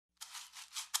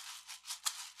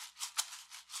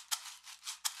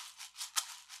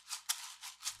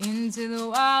Into the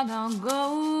wild I'll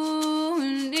go,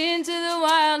 and into the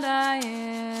wild I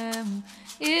am.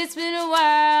 It's been a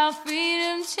while,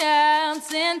 freedom child,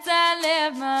 since I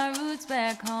left my roots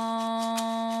back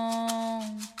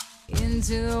home.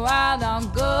 Into the wild I'll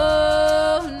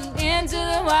go, and into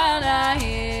the wild I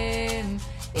am.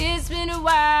 It's been a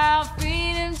while,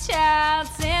 freedom child,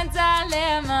 since I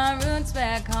left my roots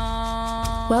back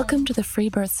home. Welcome to the Free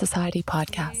Birth Society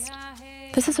podcast.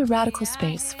 This is a radical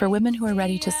space for women who are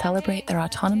ready to celebrate their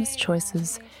autonomous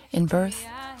choices in birth,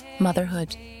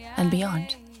 motherhood, and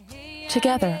beyond.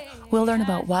 Together, we'll learn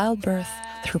about wild birth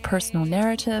through personal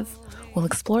narrative, we'll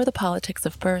explore the politics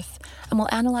of birth, and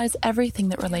we'll analyze everything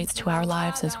that relates to our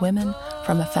lives as women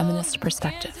from a feminist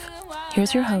perspective.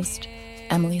 Here's your host,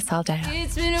 Emily Saldea.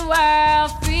 It's been a while,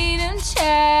 freedom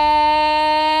child,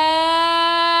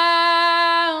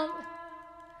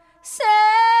 since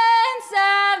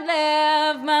I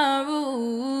left my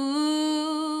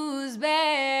roots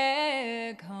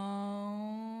back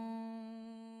home.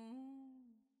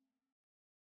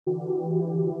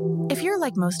 If you're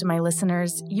like most of my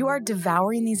listeners, you are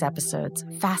devouring these episodes,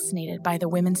 fascinated by the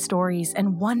women's stories,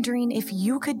 and wondering if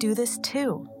you could do this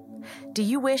too. Do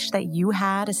you wish that you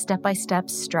had a step-by-step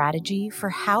strategy for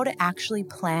how to actually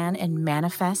plan and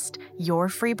manifest your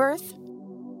free birth?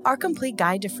 Our complete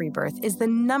guide to free birth is the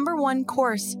 #1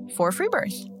 course for free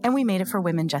birth, and we made it for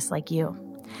women just like you.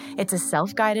 It's a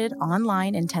self-guided,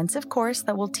 online, intensive course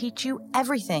that will teach you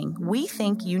everything we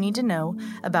think you need to know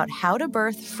about how to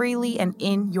birth freely and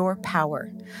in your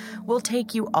power. We'll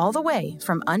take you all the way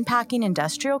from unpacking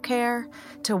industrial care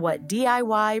to what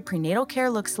DIY prenatal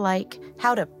care looks like,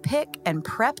 how to pick and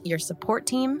prep your support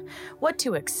team, what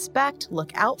to expect,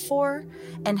 look out for,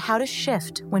 and how to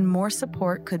shift when more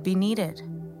support could be needed.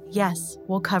 Yes,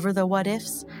 we'll cover the what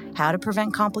ifs, how to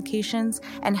prevent complications,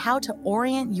 and how to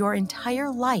orient your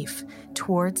entire life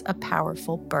towards a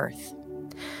powerful birth.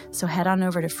 So head on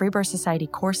over to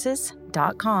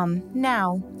freebirthsocietycourses.com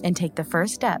now and take the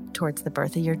first step towards the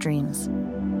birth of your dreams.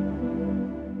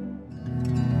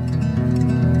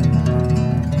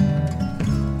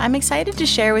 I'm excited to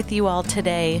share with you all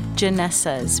today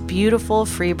Janessa's beautiful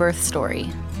free birth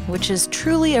story, which is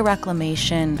truly a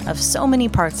reclamation of so many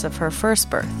parts of her first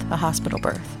birth, a hospital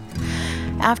birth.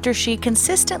 After she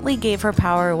consistently gave her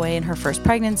power away in her first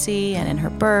pregnancy and in her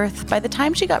birth, by the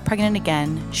time she got pregnant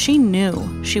again, she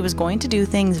knew she was going to do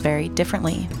things very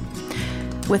differently.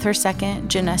 With her second,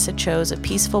 Janessa chose a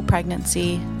peaceful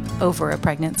pregnancy over a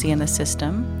pregnancy in the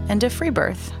system and a free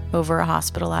birth over a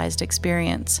hospitalized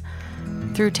experience.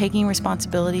 Through taking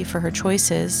responsibility for her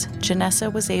choices,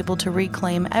 Janessa was able to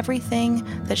reclaim everything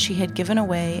that she had given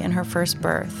away in her first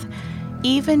birth,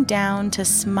 even down to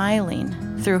smiling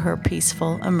through her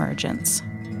peaceful emergence.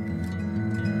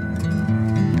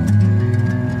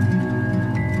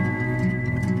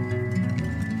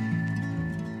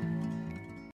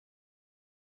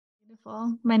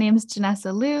 Beautiful. My name is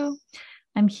Janessa Liu.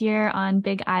 I'm here on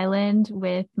Big Island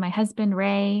with my husband,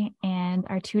 Ray, and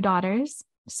our 2 daughters,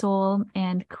 Soul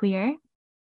and Clear.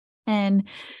 And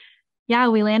yeah,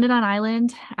 we landed on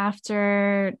island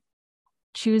after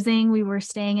choosing. We were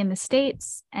staying in the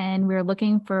States and we were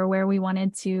looking for where we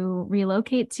wanted to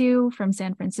relocate to from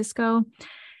San Francisco.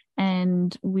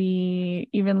 And we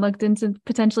even looked into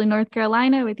potentially North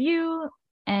Carolina with you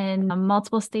and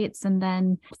multiple states. And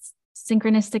then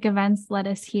synchronistic events led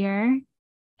us here.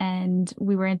 And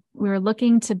we were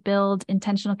looking to build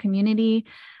intentional community,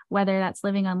 whether that's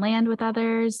living on land with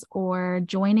others or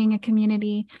joining a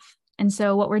community. And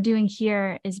so what we're doing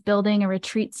here is building a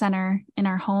retreat center in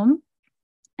our home.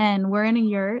 And we're in a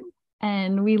yurt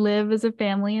and we live as a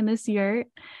family in this yurt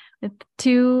with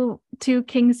two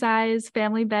king size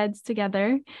family beds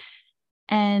together.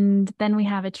 And then we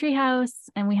have a tree house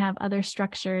and we have other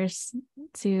structures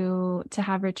to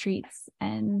have retreats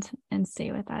and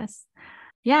stay with us.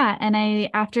 Yeah. And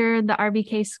after the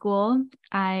RBK school,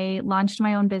 I launched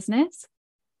my own business,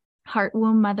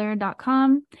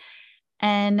 heartwombmother.com.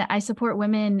 And I support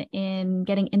women in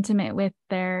getting intimate with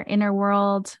their inner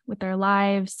world, with their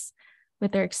lives,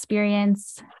 with their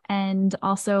experience, and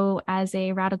also as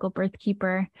a radical birth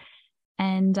keeper.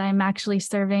 And I'm actually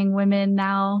serving women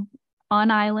now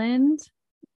on island.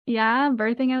 Yeah,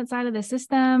 birthing outside of the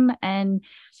system. And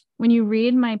when you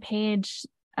read my page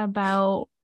about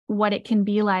what it can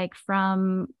be like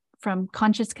from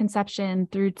conscious conception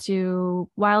through to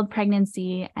wild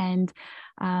pregnancy and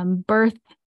birth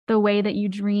the way that you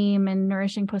dream and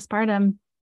nourishing postpartum,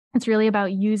 it's really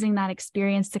about using that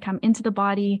experience to come into the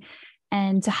body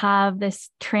and to have this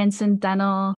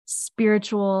transcendental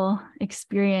spiritual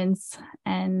experience.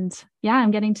 And yeah,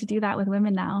 I'm getting to do that with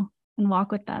women now and walk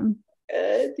with them.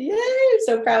 Good. Yay. I'm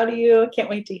so proud of you. Can't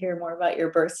wait to hear more about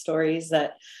your birth stories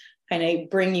that kind of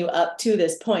bring you up to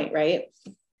this point, right?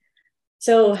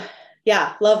 So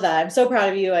yeah, love that. I'm so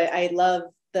proud of you. I love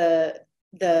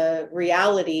the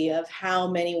reality of how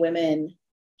many women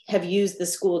have used the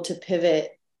school to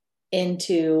pivot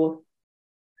into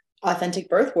authentic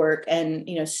birth work. And,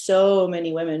 you know, so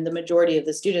many women, the majority of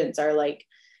the students are like,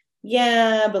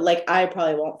 yeah, but like, I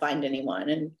probably won't find anyone.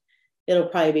 And it'll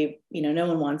probably be, you know, no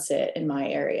one wants it in my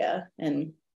area.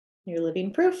 And you're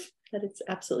living proof that it's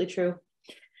absolutely true.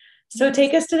 So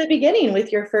take us to the beginning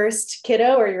with your first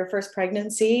kiddo or your first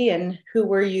pregnancy, and who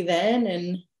were you then?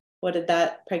 And what did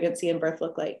that pregnancy and birth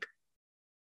look like?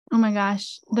 Oh my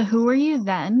gosh. The who were you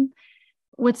then?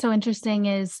 What's so interesting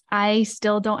is I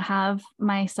still don't have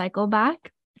my cycle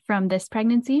back from this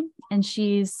pregnancy, and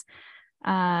she's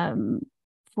 15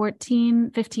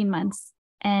 months.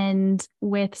 And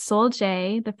with Soul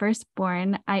J, the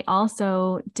firstborn, I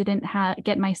also didn't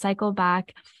get my cycle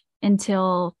back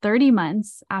until 30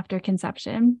 months after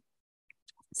conception.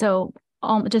 So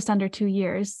just under 2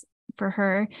 years for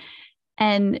her.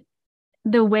 And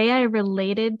the way I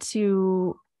related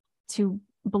to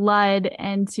blood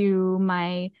and to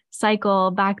my cycle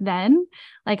back then,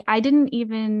 like I didn't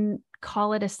even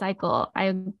call it a cycle.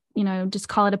 I, just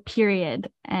call it a period.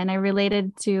 And I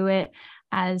related to it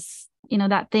as,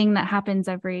 that thing that happens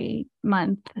every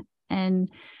month. And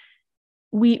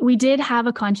we did have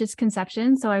a conscious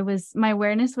conception. So my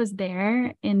awareness was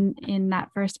there in that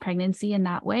first pregnancy in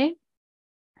that way.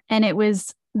 And it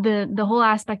was the whole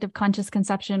aspect of conscious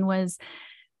conception was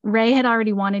Ray had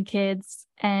already wanted kids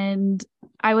and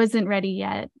I wasn't ready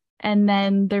yet. And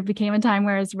then there became a time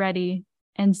where I was ready.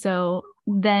 And so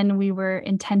then we were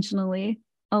intentionally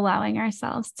allowing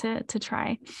ourselves to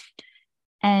try.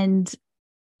 And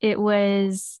it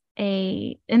was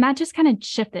and that just kind of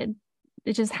shifted.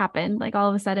 It just happened. Like all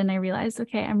of a sudden I realized,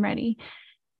 okay, I'm ready.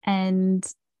 And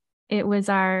it was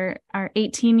our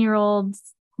 18-year-old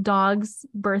dog's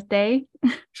birthday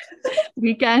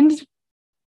weekend.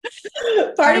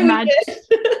 Party weekend.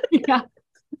 Yeah.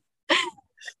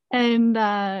 And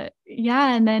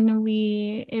and then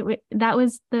that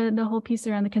was the whole piece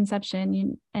around the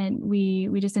conception. And we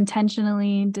just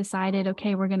intentionally decided,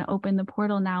 okay, we're going to open the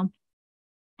portal now.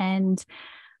 And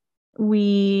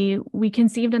we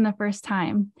conceived in the first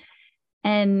time.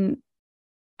 And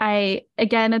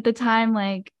again, at the time,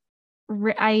 like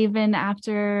I even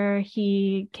after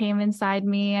he came inside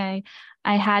me, I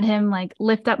had him like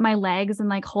lift up my legs and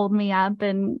like hold me up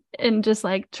and just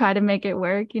like try to make it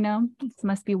work, this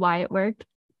must be why it worked.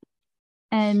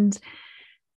 And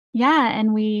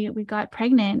and we got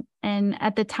pregnant. And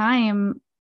at the time,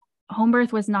 home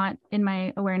birth was not in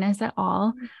my awareness at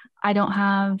all. I don't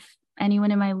have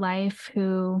anyone in my life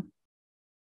who's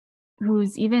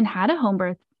even had a home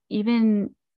birth.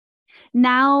 Even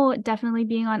now, definitely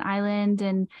being on island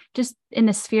and just in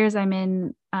the spheres I'm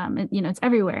in, it's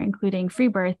everywhere, including free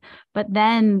birth. But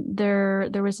then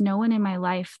there was no one in my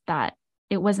life that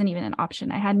it wasn't even an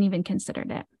option. I hadn't even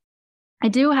considered it. I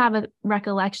do have a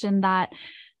recollection that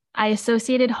I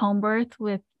associated home birth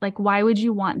with like, why would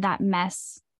you want that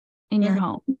mess in your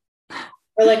home?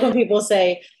 Or like when people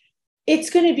say,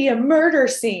 it's going to be a murder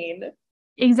scene.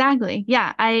 Exactly.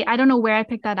 Yeah. I don't know where I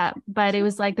picked that up, but it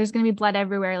was like, there's going to be blood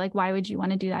everywhere. Like, why would you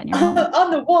want to do that in your home?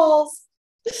 On the walls.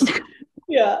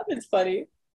 Yeah. It's funny.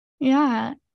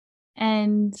 Yeah.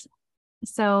 And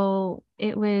so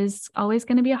it was always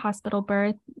going to be a hospital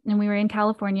birth, and we were in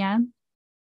California.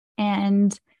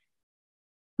 And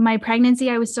my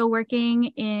pregnancy, I was still working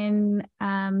in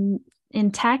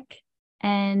tech,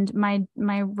 and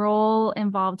my role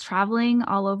involved traveling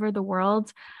all over the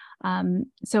world.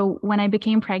 So when I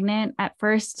became pregnant, at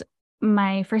first,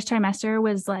 my first trimester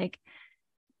was like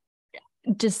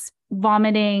just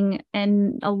vomiting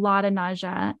and a lot of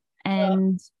nausea.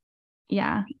 And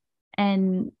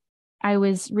and I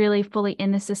was really fully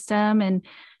in the system. And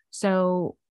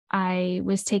so I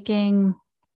was taking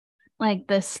like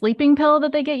the sleeping pill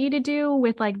that they get you to do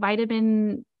with like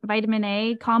vitamin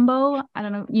A combo. I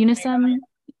don't know, Unisum.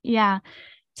 Yeah.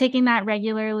 Taking that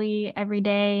regularly every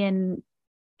day and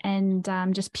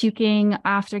just puking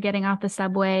after getting off the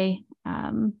subway.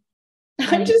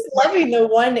 I'm just loving the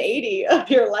 180 of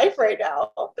your life right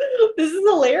now. This is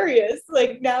hilarious.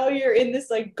 Like now you're in this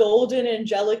like golden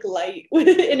angelic light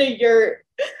in a yurt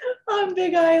on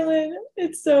Big Island.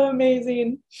 It's so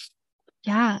amazing.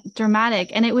 Yeah, dramatic.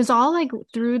 And it was all like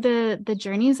through the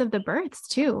journeys of the births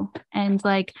too. And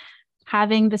like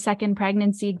having the second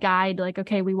pregnancy guide, like,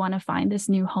 okay, we want to find this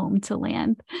new home to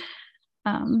land.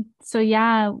 So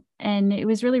yeah, and it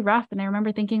was really rough. And I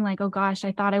remember thinking like, oh gosh,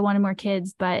 I thought I wanted more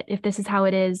kids, but if this is how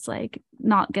it is, like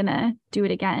not gonna do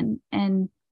it again. And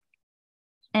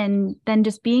then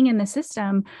just being in the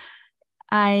system,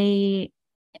 I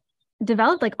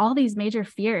developed like all these major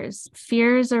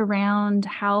fears around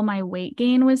how my weight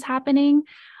gain was happening.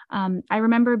 I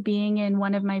remember being in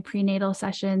one of my prenatal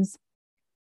sessions,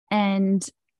 and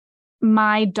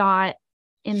my dot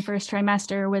in first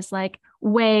trimester was like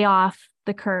way off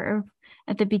the curve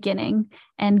at the beginning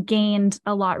and gained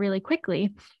a lot really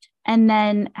quickly. And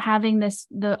then having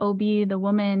the OB, the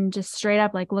woman, just straight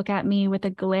up like look at me with a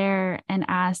glare and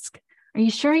ask, "Are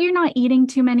you sure you're not eating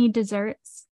too many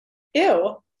desserts?"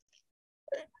 Ew.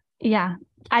 Yeah,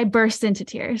 I burst into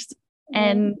tears.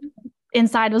 And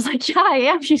inside was like, yeah, I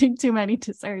am eating too many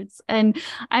desserts. And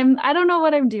I don't know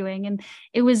what I'm doing. And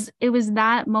it was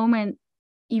that moment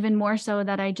even more so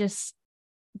that I just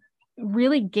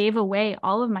really gave away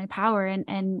all of my power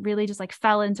and really just like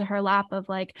fell into her lap of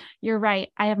like, you're right.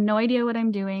 I have no idea what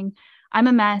I'm doing. I'm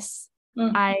a mess.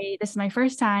 This is my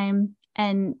first time.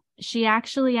 And she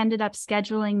actually ended up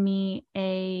scheduling me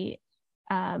a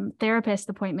therapist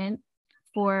appointment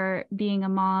for being a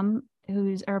mom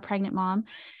or a pregnant mom.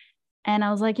 And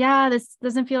I was like, yeah, this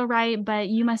doesn't feel right, but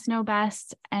you must know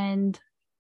best. And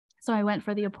so I went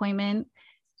for the appointment,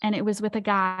 and it was with a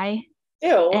guy.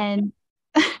 Ew. And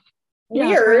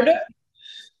weird.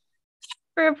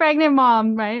 For a pregnant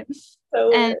mom, right?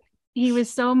 So and he was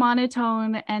so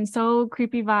monotone and so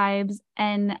creepy vibes.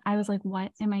 And I was like,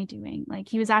 what am I doing? Like,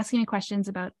 he was asking me questions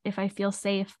about if I feel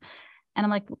safe. And I'm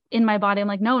like, in my body, I'm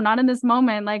like, no, not in this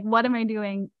moment. Like, what am I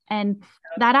doing? And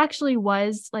that actually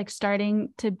was like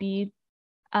starting to be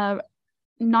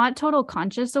not total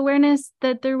conscious awareness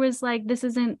that there was like, this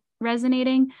isn't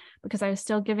resonating, because I was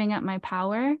still giving up my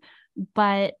power.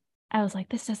 But I was like,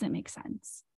 this doesn't make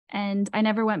sense. And I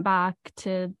never went back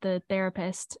to the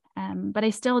therapist, but I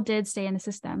still did stay in the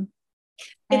system.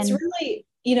 It's really,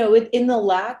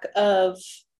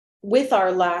 with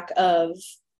our lack of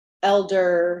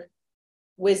elder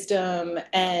wisdom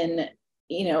and,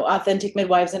 authentic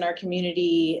midwives in our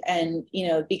community. And,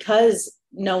 because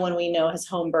no one we know has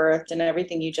home birthed and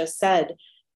everything you just said,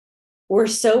 we're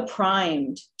so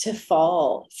primed to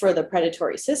fall for the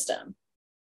predatory system.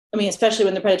 I mean, especially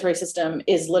when the predatory system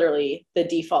is literally the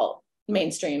default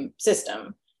mainstream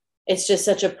system. It's just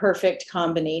such a perfect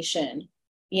combination,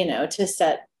 to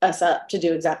set us up to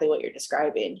do exactly what you're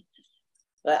describing.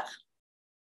 Ugh.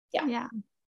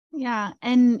 Yeah.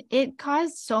 And it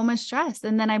caused so much stress.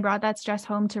 And then I brought that stress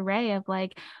home to Ray of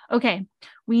like, okay,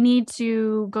 we need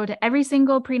to go to every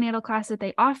single prenatal class that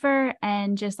they offer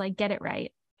and just like get it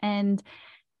right. And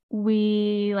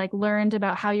we like learned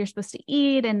about how you're supposed to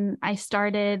eat. And I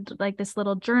started like this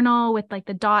little journal with like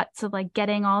the dots of like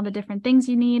getting all the different things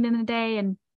you need in a day.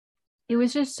 And it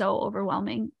was just so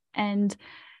overwhelming and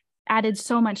added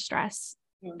so much stress.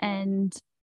 And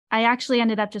I actually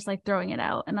ended up just like throwing it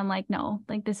out. And I'm like, no,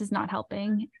 like this is not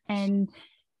helping. And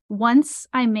once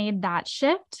I made that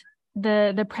shift,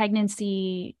 the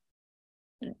pregnancy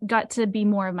got to be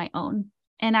more of my own,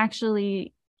 and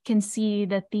actually can see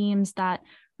the themes that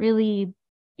really,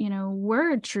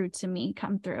 were true to me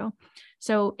come through.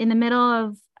 So in the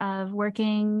middle of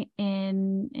working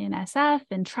in SF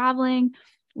and traveling,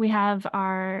 we had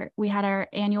our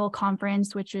annual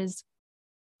conference, which was,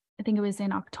 I think it was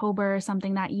in October or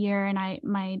something that year. And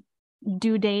my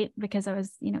due date, because I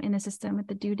was, in the system with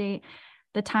the due date,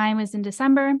 the time was in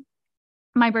December.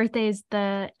 My birthday is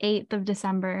the 8th of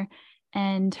December,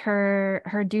 and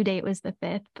her due date was the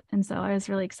 5th. And so I was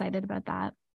really excited about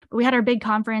that. We had our big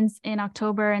conference in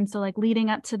October. And so like leading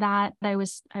up to that, I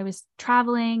was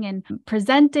traveling and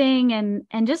presenting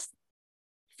and just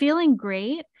feeling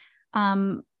great.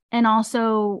 And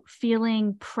also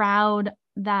feeling proud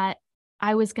that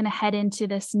I was going to head into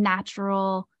this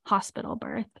natural hospital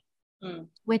birth,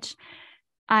 which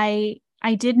I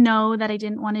did know that I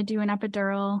didn't want to do an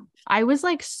epidural. I was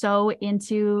like so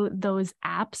into those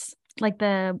apps, like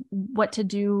the what to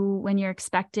do when you're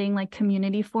expecting, like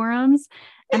community forums.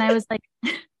 And I was like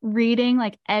reading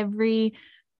like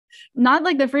not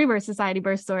like the Free Birth Society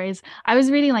birth stories. I was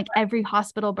reading like every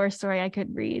hospital birth story I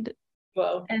could read.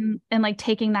 Whoa. And like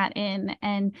taking that in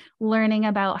and learning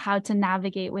about how to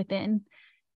navigate within,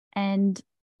 and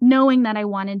knowing that I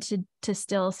wanted to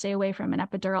still stay away from an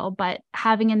epidural, but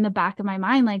having in the back of my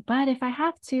mind, like, but if I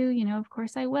have to, of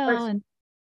course I will. Course. And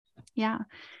yeah.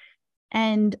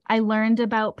 And I learned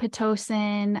about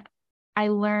Pitocin I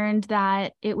learned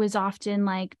that it was often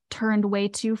like turned way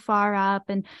too far up.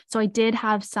 And so I did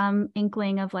have some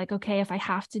inkling of like, okay, if I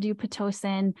have to do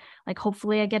Pitocin, like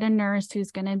hopefully I get a nurse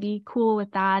who's going to be cool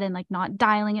with that and like not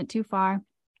dialing it too far.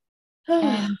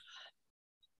 And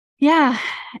yeah.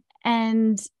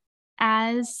 And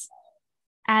as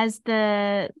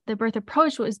the birth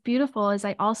approached, what was beautiful is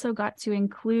I also got to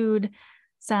include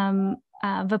some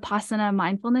Vipassana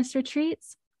mindfulness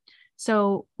retreats.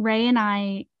 So Ray and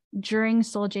I, during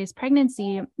Soljay's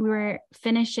pregnancy, we were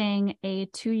finishing a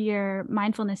 2-year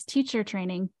mindfulness teacher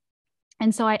training.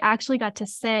 And so I actually got to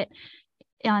sit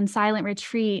on silent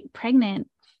retreat pregnant.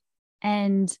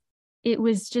 And it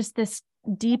was just this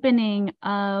deepening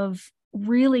of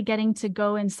really getting to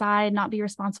go inside, not be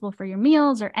responsible for your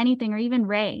meals or anything, or even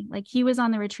Ray, like he was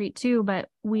on the retreat too, but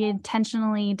we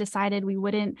intentionally decided we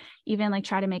wouldn't even like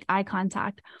try to make eye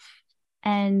contact.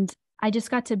 And I just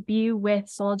got to be with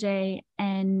Soljay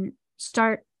and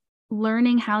start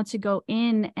learning how to go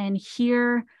in and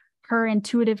hear her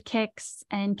intuitive kicks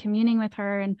and communing with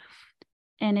her.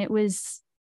 And it was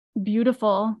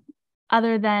beautiful.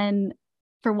 Other than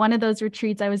for one of those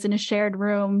retreats, I was in a shared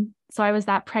room. So I was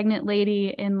that pregnant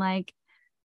lady in like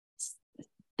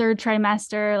 3rd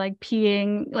trimester, like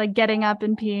peeing, like getting up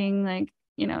and peeing, like,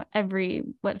 you know, every,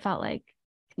 what felt like,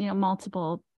 you know,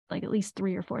 multiple, like at least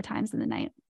 3 or 4 times in the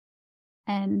night.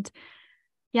 And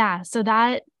yeah, so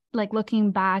that like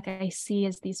looking back, I see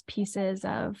as these pieces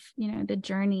of, you know, the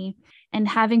journey, and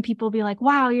having people be like,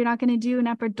 wow, you're not going to do an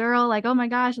epidural. Like, oh my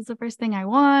gosh, it's the first thing I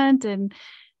want. And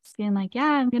just being like, yeah,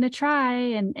 I'm going to try.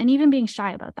 And even being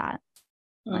shy about that.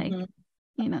 Like,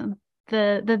 you know,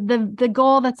 the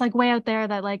goal that's like way out there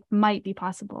that like might be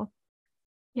possible.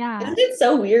 Yeah. Isn't it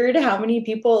so weird how many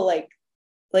people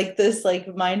like this,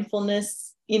 like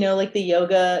mindfulness, you know, like the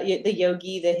yoga, the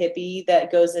yogi, the hippie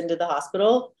that goes into the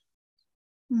hospital.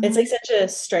 It's like such a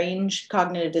strange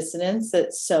cognitive dissonance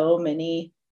that so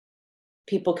many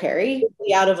people carry,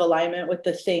 out of alignment with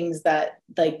the things that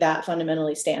like that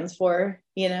fundamentally stands for,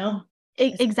 you know?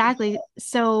 Exactly.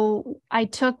 So I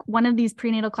took one of these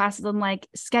prenatal classes and like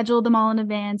scheduled them all in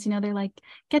advance. You know, they're like,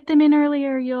 get them in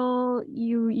earlier. You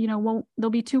know, they'll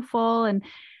be too full. And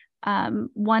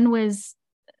one was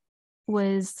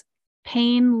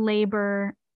pain,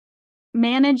 labor,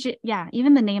 manage it. Yeah.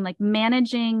 Even the name, like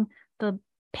managing the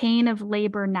pain of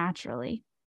labor naturally.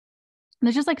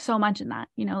 There's just like so much in that,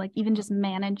 you know, like even just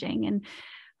managing.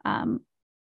 And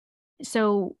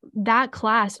so that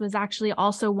class was actually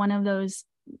also one of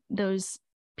those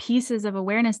pieces of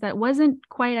awareness that wasn't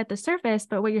quite at the surface,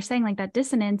 but what you're saying, like that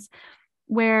dissonance,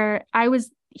 where I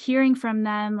was hearing from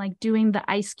them, like doing the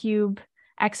ice cube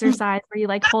exercise where you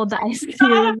like hold the ice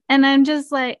cube, and I'm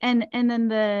just like, and then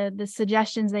the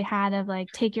suggestions they had of like,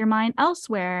 take your mind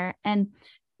elsewhere, and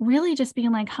really just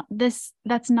being like, that's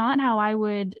not how I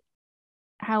would,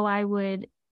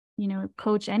 you know,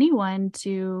 coach anyone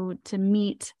to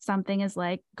meet something, is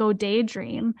like, go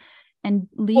daydream and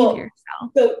leave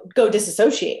yourself. Go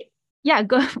disassociate. Yeah,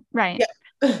 go right.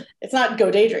 Yeah. It's not go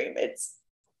daydream, it's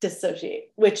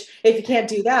disassociate, which if you can't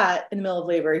do that in the middle of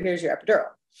labor, here's your epidural.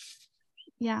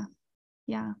 Yeah.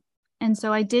 Yeah. And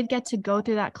so I did get to go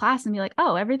through that class and be like,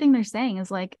 oh, everything they're saying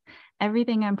is like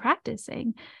everything I'm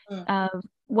practicing.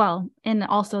 Well, and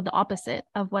also the opposite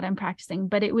of what I'm practicing,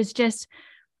 but it was just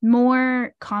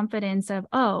more confidence of,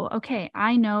 oh, okay,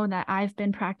 I know that I've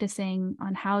been practicing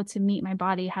on how to meet my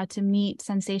body, how to meet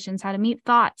sensations, how to meet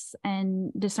thoughts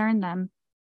and discern them.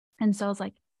 And so I was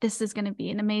like, this is going to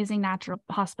be an amazing natural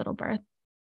hospital birth.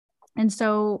 And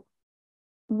so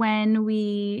when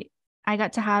I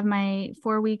got to have my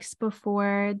 4 weeks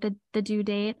before the due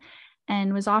date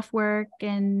and was off work,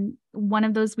 and one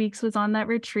of those weeks was on that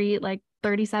retreat, like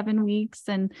 37 weeks,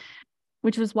 and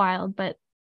which was wild, but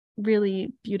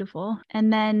really beautiful.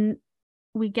 And then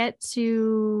we get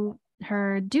to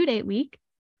her due date week,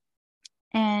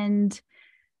 and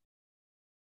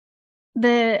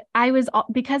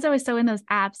because I was so in those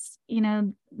apps, you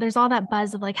know, there's all that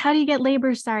buzz of like, how do you get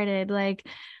labor started? Like,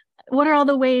 what are all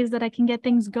the ways that I can get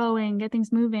things going, get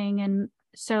things moving? And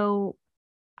so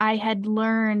I had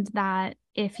learned that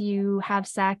if you have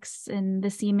sex and the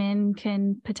semen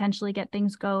can potentially get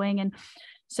things going. And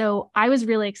so I was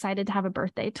really excited to have a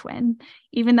birthday twin,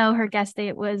 even though her due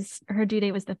date was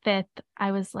the 5th.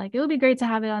 I was like, it would be great to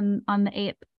have it on the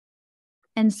 8th.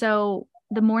 And so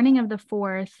the morning of the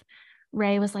 4th,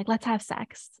 Ray was like, let's have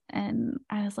sex. And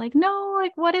I was like, no,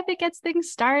 like, what if it gets things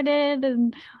started?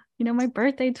 And, you know, my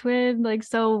birthday twin, like,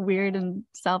 so weird and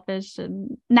selfish.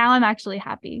 And now I'm actually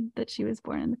happy that she was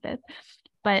born on the 5th.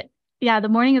 But yeah, the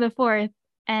morning of the 4th.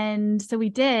 And so we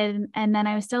did. And then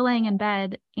I was still laying in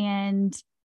bed, and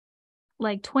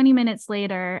like 20 minutes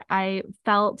later, I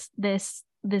felt this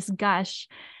gush.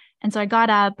 And so I got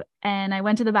up and I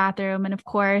went to the bathroom, and of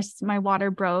course my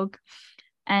water broke,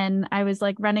 and I was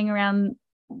like running around,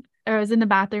 or I was in the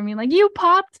bathroom being like, you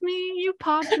popped me.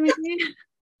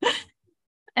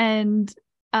 And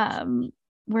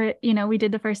we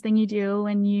did the first thing you do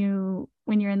when you're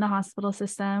in the hospital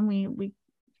system. We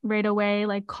right away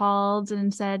like called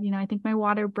and said, I think my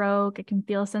water broke. I can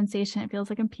feel a sensation. It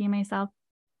feels like I'm peeing myself.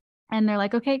 And they're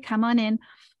like, okay, come on in.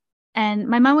 And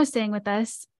my mom was staying with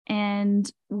us, and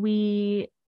we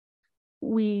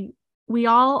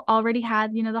all already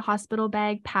had, the hospital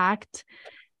bag packed,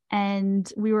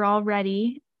 and we were all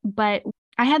ready. But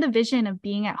I had the vision of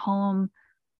being at home,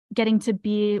 getting to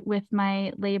be with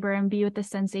my labor and be with the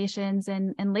sensations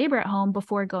and labor at home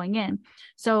before going in.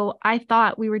 So I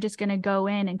thought we were just going to go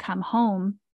in and come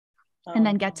home and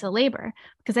then get to labor,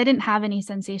 because I didn't have any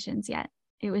sensations yet.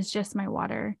 It was just my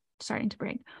water starting to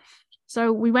break.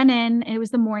 So we went in, it was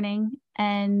the morning,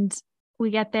 and we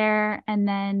get there, and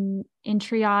then in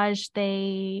triage,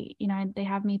 they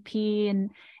have me pee,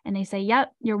 and they say,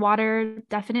 yep, your water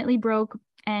definitely broke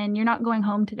and you're not going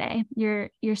home today. You're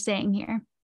staying here.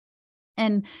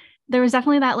 And there was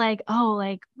definitely that like, oh,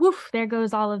 like, woof, there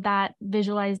goes all of that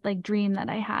visualized like dream that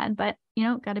I had, but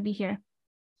got to be here.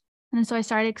 And so I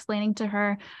started explaining to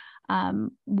her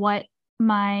what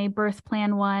my birth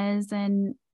plan was.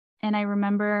 And I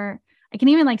remember, I can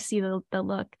even like see the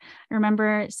look. I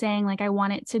remember saying like, I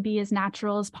want it to be as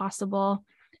natural as possible.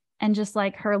 And just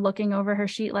like her looking over her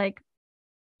sheet, like,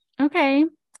 okay,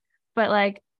 but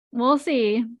like, we'll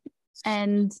see.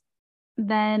 And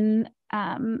then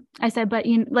I said, but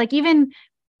even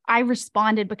I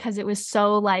responded, because it was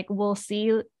so like, we'll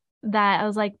see, that I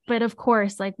was like, but of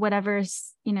course, like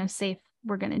whatever's, safe,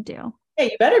 we're going to do. Hey,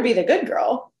 you better be the good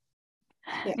girl.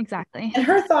 Yeah. Exactly. And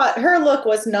her look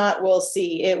was not, we'll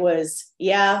see. It was,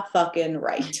 yeah, fucking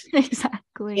right.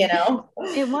 Exactly.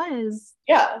 It was.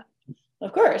 Yeah,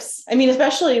 of course. I mean,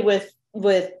 especially with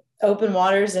open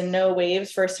waters and no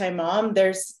waves, first time mom,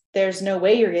 there's no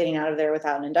way you're getting out of there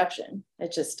without an induction.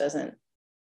 It just doesn't,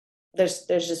 there's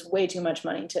just way too much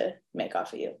money to make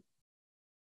off of you.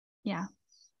 Yeah.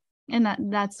 And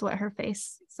that's what her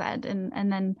face said.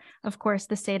 And then of course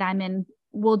the state I'm in,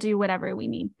 we'll do whatever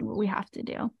we have to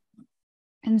do.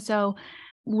 And so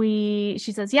she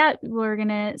says, yeah, we're going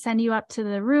to send you up to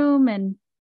the room. And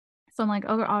so I'm like,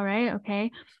 oh, all right.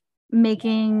 Okay.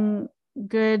 Making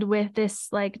good with this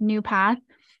like new path.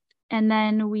 And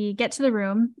then we get to the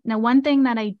room. Now, one thing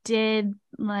that I did,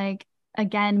 like,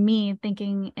 again, me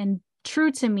thinking and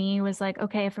true to me was like,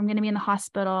 okay, if I'm going to be in the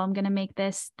hospital, I'm going to make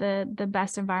this the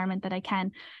best environment that I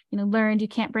can. Learned you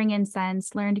can't bring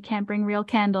incense, learned you can't bring real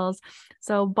candles.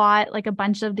 So bought like a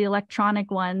bunch of the electronic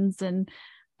ones, and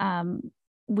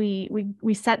we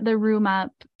set the room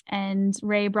up, and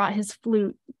Ray brought his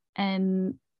flute,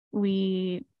 and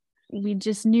we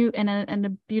just knew in a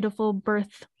beautiful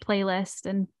birth playlist.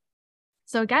 And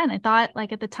so again, I thought,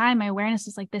 like, at the time, my awareness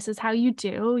was like, this is how you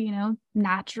do,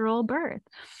 natural birth.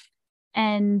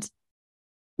 And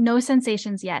no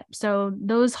sensations yet. So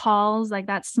those halls, like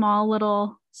that small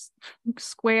little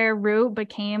square route,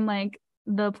 became like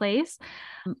the place.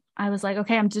 I was like,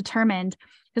 okay, I'm determined.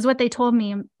 Because what they told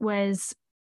me was,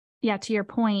 yeah, to your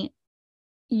point,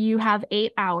 you have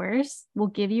 8 hours. We'll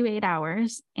give you 8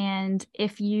 hours. And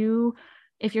if your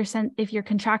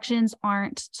contractions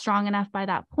aren't strong enough by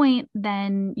that point,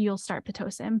 then you'll start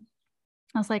Pitocin.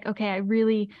 I was like, okay, I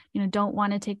really, don't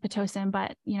want to take Pitocin,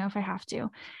 but, if I have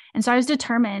to. And so I was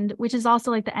determined, which is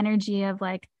also like the energy of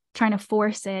like trying to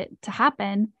force it to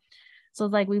happen. So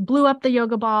like we blew up the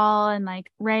yoga ball, and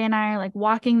like Ray and I are like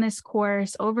walking this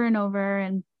course over and over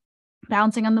and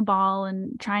bouncing on the ball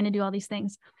and trying to do all these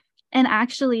things. And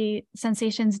actually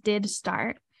sensations did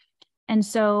start. And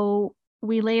so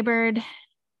we labored,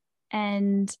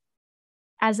 and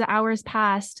as the hours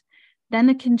passed, then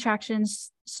the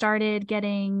contractions started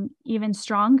getting even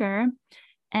stronger.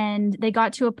 And they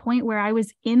got to a point where I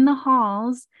was in the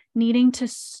halls needing to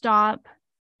stop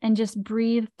and just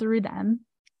breathe through them,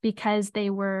 because they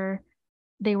were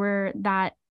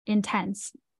that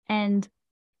intense. And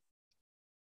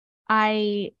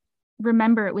I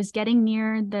remember it was getting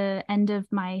near the end of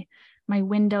my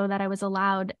window that I was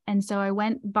allowed. And so I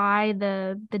went by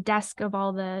the desk of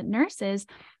all the nurses,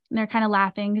 and they're kind of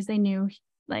laughing because they knew,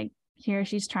 like, here,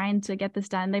 she's trying to get this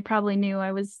done. They probably knew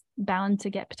I was bound to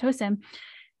get Pitocin.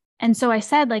 And so I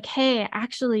said, like, hey,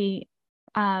 actually,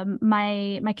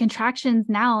 my contractions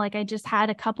now, like, I just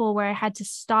had a couple where I had to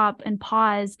stop and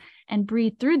pause and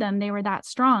breathe through them. They were that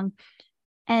strong.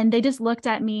 And they just looked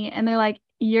at me and they're like,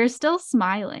 you're still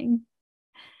smiling.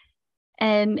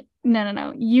 And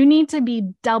no, you need to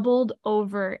be doubled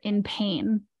over in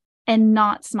pain and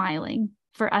not smiling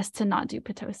for us to not do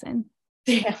Pitocin.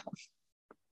 Damn.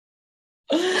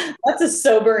 That's a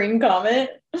sobering comment.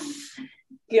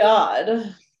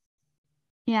 God.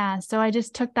 Yeah. So I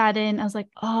just took that in. I was like,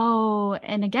 oh,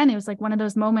 and again, it was like one of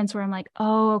those moments where I'm like,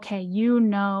 oh, okay,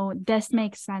 this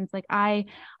makes sense. Like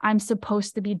I'm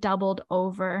supposed to be doubled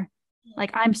over.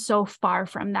 Like I'm so far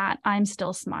from that. I'm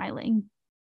still smiling.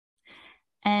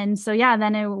 And so, yeah,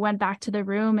 then I went back to the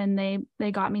room and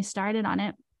they got me started on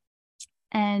it.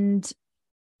 And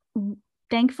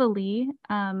thankfully,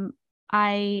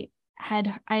 I'd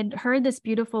heard this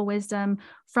beautiful wisdom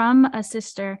from a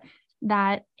sister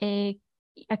that a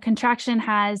contraction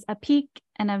has a peak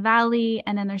and a valley,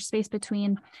 and then there's space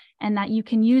between, and that you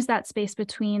can use that space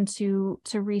between to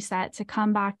reset, to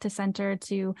come back to center,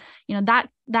 to,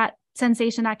 that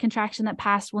sensation, that contraction that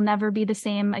passed will never be the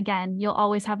same again. You'll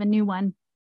always have a new one.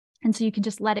 And so you can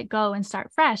just let it go and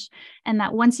start fresh. And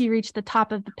that once you reach the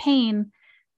top of the pain,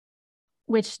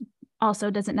 which also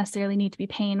doesn't necessarily need to be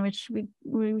pain, which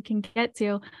we can get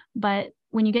to, but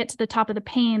when you get to the top of the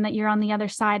pain, that you're on the other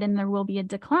side and there will be a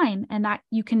decline, and that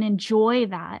you can enjoy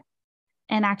that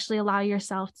and actually allow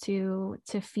yourself to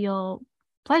feel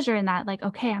pleasure in that. Like,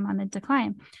 okay, I'm on the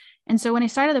decline. And so when I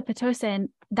started the Pitocin,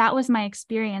 that was my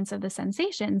experience of the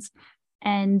sensations,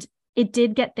 and it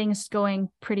did get things going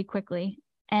pretty quickly.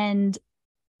 And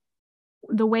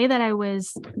the way that I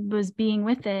was being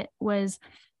with it was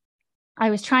I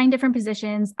was trying different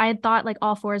positions. I had thought like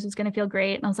all fours was going to feel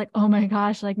great. And I was like, oh my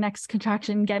gosh, like next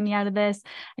contraction, get me out of this.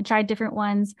 I tried different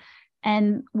ones.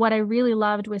 And what I really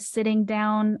loved was sitting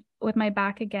down with my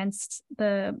back against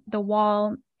the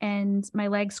wall and my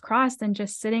legs crossed and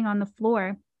just sitting on the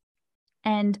floor.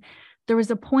 And there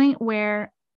was a point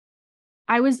where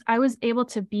I was able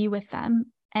to be with them.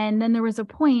 And then there was a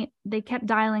point they kept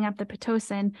dialing up the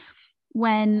Pitocin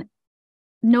when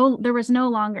there was no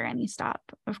longer any stop,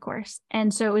 of course.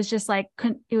 And so it was just like,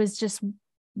 it was just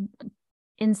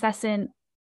incessant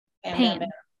pain.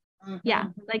 Mm-hmm. Yeah.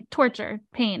 Like torture,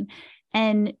 pain,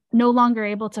 and no longer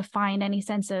able to find any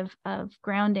sense of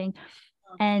grounding.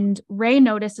 And Ray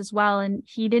noticed as well, and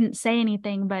he didn't say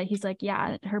anything, but he's like,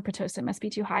 yeah, her Pitocin must be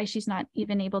too high. She's not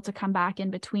even able to come back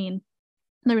in between.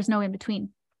 There was no in between.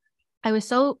 I was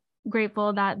so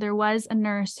grateful that there was a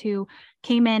nurse who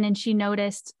came in and she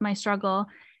noticed my struggle,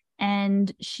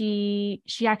 and she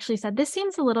actually said, this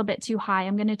seems a little bit too high.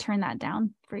 I'm going to turn that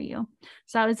down for you.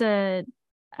 So that was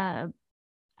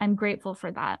I'm grateful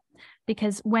for that,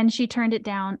 because when she turned it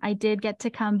down, I did get to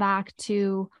come back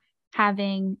to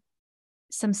having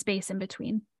some space in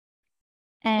between.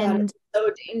 And that is so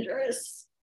dangerous.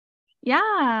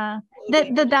 Yeah.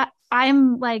 That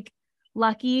I'm like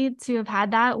lucky to have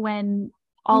had that, when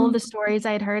all of the stories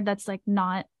I'd heard, that's like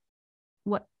not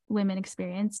what women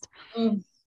experienced.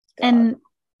 And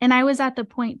I was at the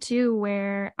point too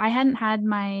where I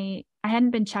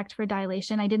hadn't been checked for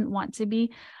dilation. I didn't want to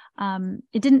be.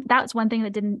 That's one thing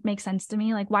that didn't make sense to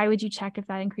me. Like, why would you check if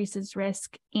that increases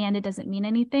risk and it doesn't mean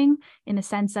anything, in the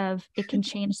sense of it can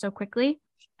change so quickly?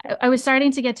 I was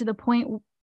starting to get to the point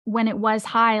when it was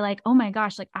high, like, oh my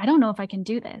gosh, like, I don't know if I can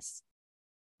do this.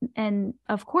 And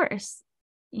of course,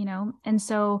 and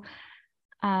so,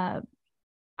 but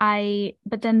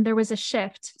then there was a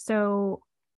shift. So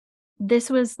this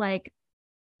was like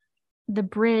the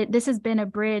bridge. This has been a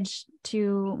bridge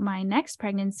to my next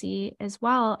pregnancy as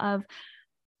well.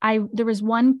 There was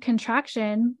one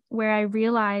contraction where I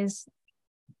realized,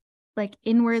 like,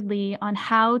 inwardly on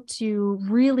how to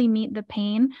really meet the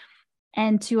pain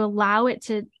and to allow it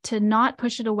to not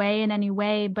push it away in any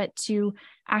way, but to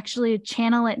actually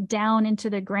channel it down into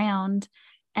the ground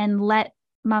and let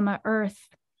Mama Earth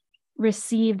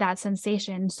receive that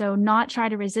sensation. So not try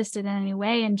to resist it in any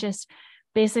way, and just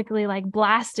basically like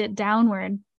blast it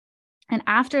downward. And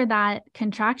after that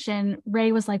contraction,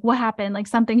 Ray was like, what happened? Like,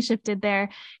 something shifted there,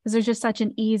 because there's just such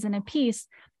an ease and a peace.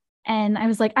 And I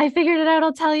was like, I figured it out.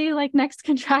 I'll tell you, like, next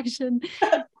contraction.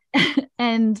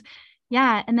 And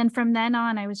yeah. And then from then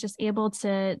on, I was just able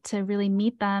to really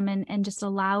meet them and just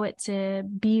allow it to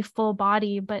be full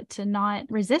body, but to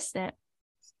not resist it.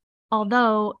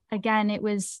 Although, again,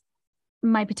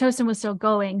 my Pitocin was still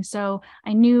going. So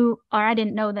I knew, or I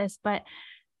didn't know this, but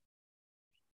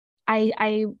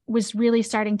I was really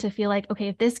starting to feel like, okay,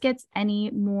 if this gets any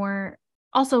more,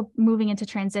 also moving into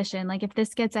transition, like if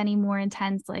this gets any more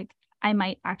intense, like I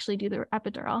might actually do the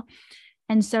epidural.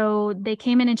 And so they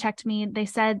came in and checked me. They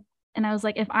said, and I was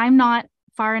like, if I'm not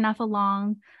far enough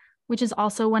along, which is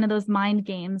also one of those mind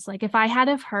games, like if I had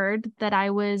have heard that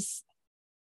I was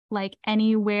like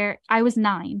anywhere. I was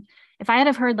 9. If I had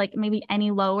have heard like maybe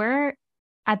any lower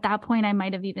at that point, I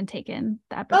might have even taken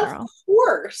the epidural. Of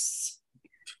course.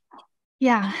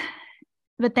 Yeah.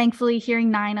 But thankfully hearing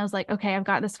 9, I was like, okay, I've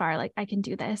got this far. Like I can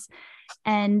do this.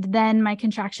 And then my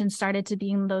contractions started to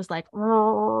be those like,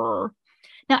 roar.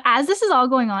 Now, as this is all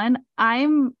going on,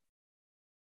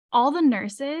 all the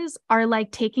nurses are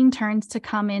like taking turns to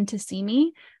come in to see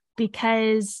me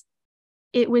because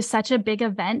it was such a big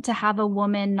event to have a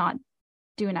woman not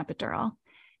do an epidural.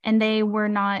 And they were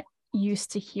not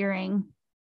used to hearing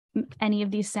any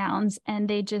of these sounds, and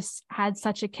they just had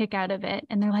such a kick out of it.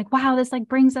 And they're like, wow, this like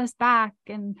brings us back.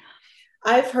 And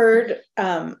I've heard,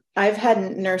 I've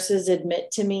had nurses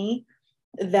admit to me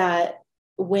that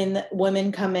when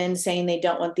women come in saying they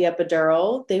don't want the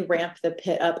epidural, they ramp the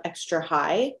pit up extra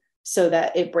high so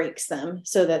that it breaks them,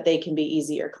 so that they can be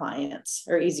easier clients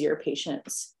or easier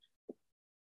patients.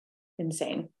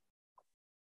 Insane.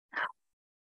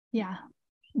 Yeah.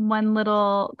 One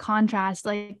little contrast,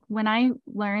 like when I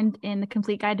learned in the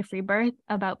Complete Guide to Free Birth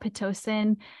about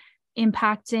Pitocin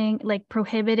impacting, like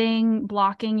prohibiting,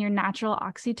 blocking your natural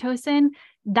oxytocin,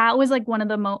 that was like one of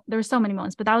the there's so many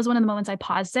moments, but that was one of the moments I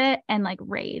paused it and like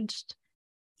raged.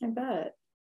 I bet.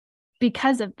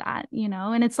 Because of that, you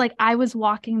know, and it's like I was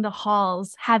walking the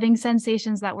halls having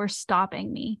sensations that were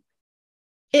stopping me.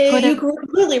 You were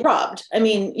completely robbed. I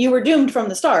mean, you were doomed from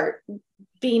the start.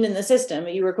 Being in the system,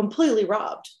 you were completely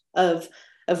robbed of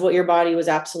what your body was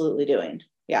absolutely doing.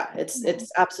 Yeah, it's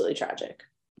absolutely tragic.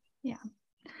 Yeah.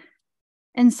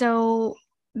 And so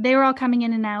they were all coming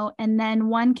in and out, and then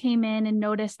one came in and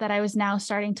noticed that I was now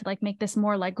starting to like make this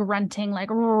more like grunting,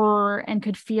 like roar, and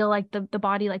could feel like the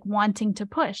body like wanting to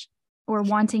push or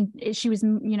wanting. She was,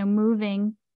 you know,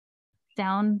 moving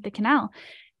down the canal,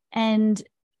 and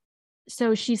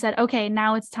so she said, "Okay,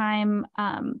 now it's time.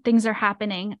 Things are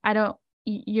happening.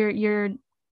 Your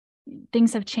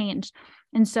things have changed."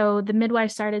 And so the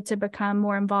midwife started to become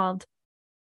more involved.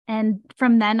 And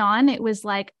from then on, it was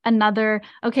like another,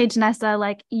 okay, Janessa,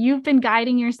 like you've been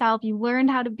guiding yourself. You learned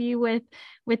how to be with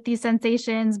these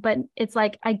sensations, but it's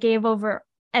like I gave over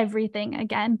everything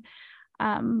again,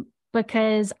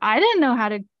 because I didn't know how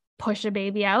to push a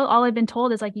baby out. All I've been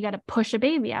told is like, you got to push a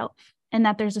baby out and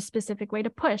that there's a specific way to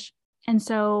push. And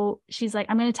so she's like,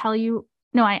 I'm going to tell you.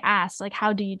 No, I asked, like,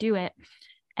 how do you do it?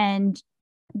 And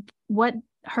what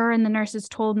her and the nurses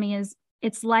told me is,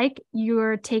 it's like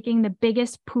you're taking the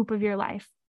biggest poop of your life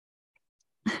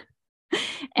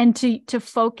and to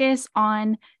focus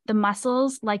on the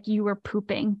muscles like you were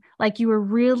pooping, like you were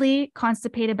really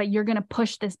constipated, but you're going to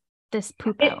push this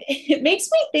poop out. It makes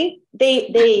me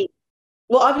think they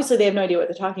well, obviously they have no idea what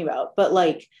they're talking about, but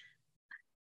like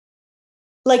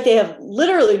they have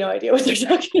literally no idea what they're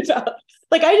talking about.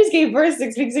 Like I just gave birth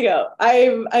 6 weeks ago.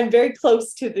 I'm very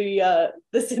close to the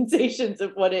sensations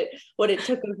of what it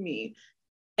took of me.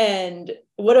 And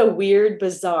what a weird,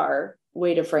 bizarre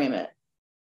way to frame it.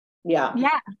 Yeah.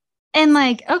 Yeah. And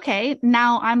like, okay,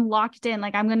 now I'm locked in.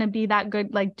 Like I'm going to be that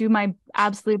good, like do my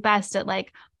absolute best at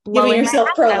like blowing giving yourself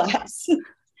prolapse.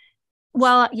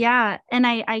 Well, yeah. And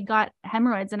I got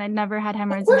hemorrhoids and I never had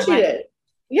hemorrhoids. Of course you did.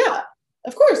 Yeah,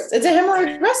 of course. It's a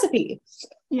hemorrhoid recipe.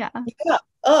 Yeah.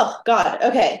 Oh God.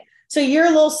 Okay. So your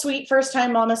little sweet first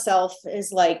time mama self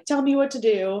is like, tell me what to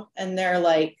do. And they're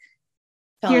like,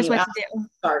 here's what to do.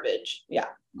 Garbage. Yeah.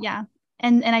 Yeah.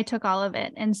 And I took all of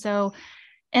it. And so,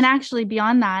 and actually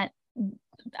beyond that,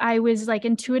 I was like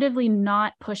intuitively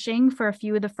not pushing for a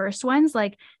few of the first ones,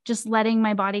 like just letting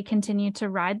my body continue to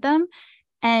ride them.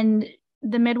 And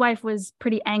the midwife was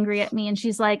pretty angry at me. And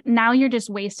she's like, now you're just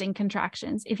wasting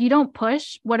contractions. If you don't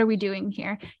push, what are we doing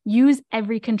here? Use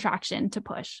every contraction to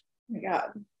push. Oh my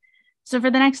God. So for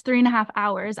the next 3.5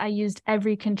 hours, I used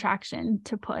every contraction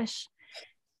to push.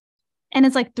 And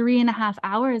it's like 3.5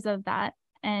 hours of that.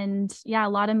 And yeah, a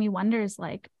lot of me wonders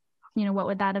like, you know, what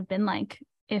would that have been like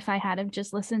if I had have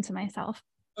just listened to myself?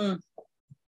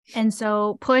 And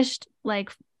so pushed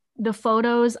like the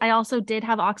photos. I also did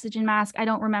have oxygen mask. I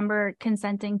don't remember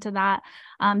consenting to that.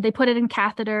 They put it in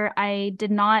catheter. I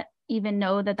did not even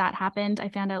know that happened. I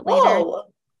found out later. Whoa.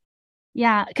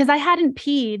 Yeah. Cause I hadn't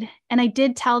peed and I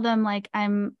did tell them like, I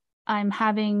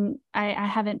haven't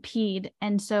peed.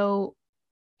 And so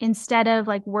instead of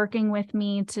like working with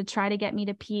me to try to get me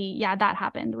to pee, yeah, that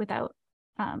happened without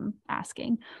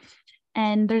asking.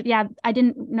 And there, yeah, I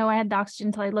didn't know I had the oxygen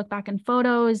until I looked back in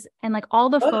photos and like all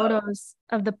the photos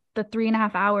of the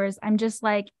 3.5 hours, I'm just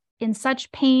like in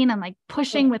such pain. I'm like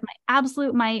pushing with my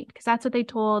absolute might because that's what they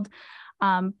told,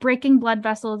 breaking blood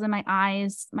vessels in my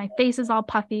eyes. My face is all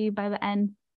puffy by the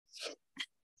end.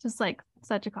 Just like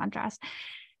such a contrast.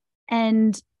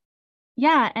 And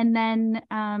yeah. And then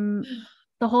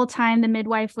the whole time the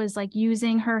midwife was like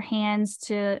using her hands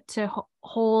to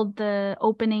hold the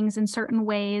openings in certain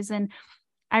ways. And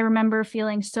I remember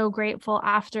feeling so grateful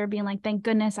after, being like, thank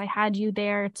goodness I had you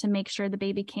there to make sure the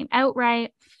baby came out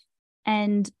right.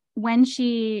 And when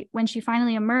she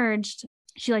finally emerged,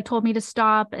 she like told me to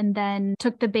stop and then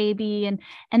took the baby.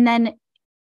 And then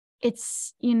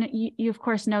it's, you know, you of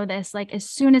course know this, like as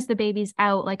soon as the baby's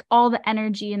out, like all the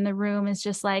energy in the room is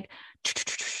just like,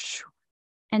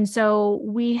 and so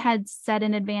we had said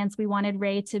in advance, we wanted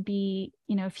Ray to be,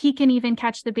 you know, if he can even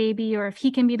catch the baby or if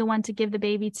he can be the one to give the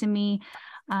baby to me.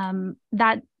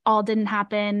 That all didn't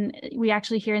happen. We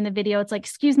actually hear in the video, it's like,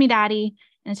 excuse me, daddy.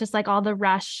 And it's just like all the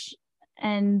rush.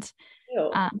 And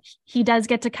he does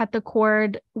get to cut the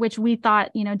cord, which we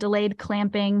thought, you know, delayed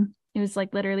clamping. It was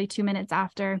like literally 2 minutes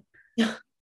after.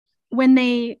 When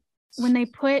they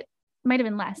put, might have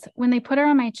been less, when they put her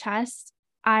on my chest,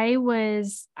 I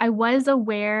was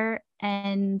aware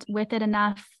and with it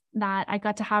enough that I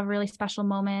got to have a really special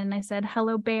moment. And I said,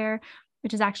 hello, Bear,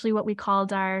 which is actually what we called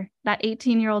that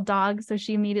 18-year-old dog. So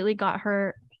she immediately got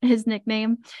his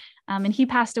nickname. And he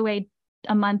passed away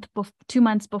 2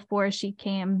 months before she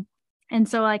came. And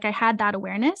so like I had that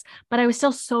awareness, but I was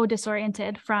still so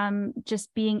disoriented from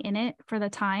just being in it for the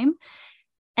time.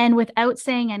 And without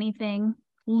saying anything,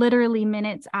 literally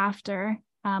minutes after,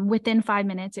 within 5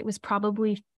 minutes, it was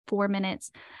probably 4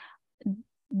 minutes,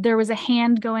 there was a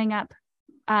hand going up.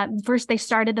 First, they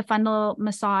started the fundal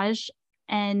massage,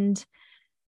 and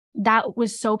that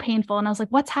was so painful. And I was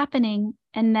like, what's happening?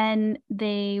 And then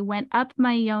they went up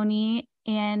my yoni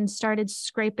and started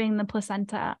scraping the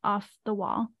placenta off the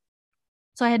wall.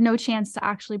 So I had no chance to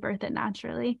actually birth it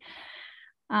naturally.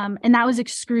 And that was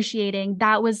excruciating.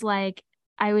 That was like,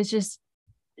 I was just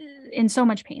in so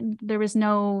much pain. There was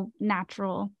no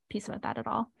natural piece of that at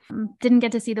all. Didn't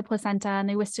get to see the placenta, and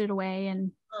they whisked it away.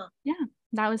 And yeah,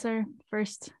 that was the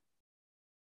first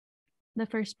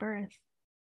birth.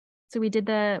 So we did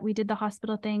the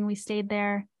hospital thing. We stayed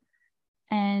there,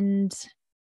 and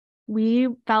we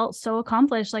felt so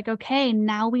accomplished. Like, okay,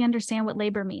 now we understand what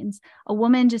labor means. A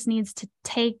woman just needs to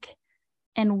take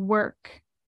and work.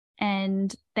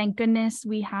 And thank goodness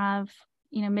we have,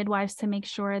 you know, midwives to make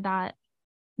sure that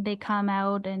they come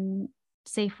out and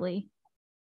safely.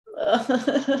 And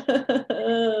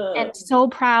so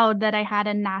proud that I had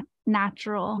a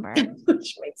natural birth.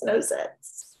 Which makes no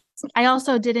sense. I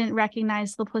also didn't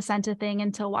recognize the placenta thing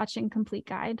until watching Complete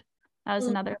Guide. That was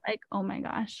another like, oh my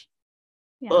gosh.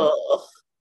 Yeah. Oh,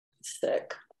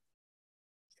 sick.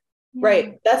 Yeah.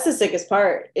 Right. That's the sickest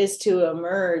part, is to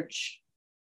emerge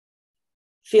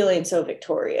feeling so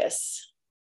victorious.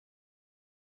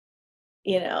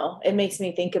 You know, it makes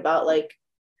me think about like,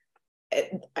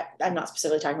 I'm not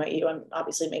specifically talking about you. I'm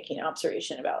obviously making an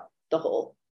observation about the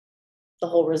whole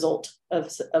result of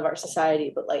our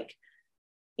society, but like,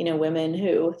 you know, women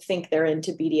who think they're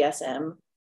into BDSM,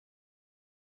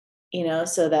 you know,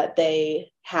 so that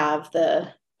they have the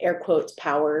air quotes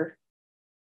power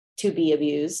to be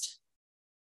abused.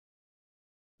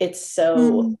 It's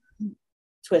so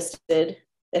twisted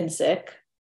and sick,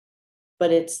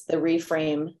 but it's the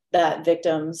reframe that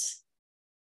victims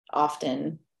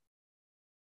often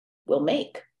will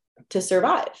make to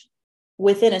survive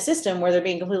within a system where they're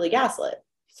being completely gaslit.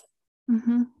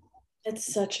 Mm-hmm.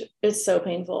 It's so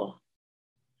painful.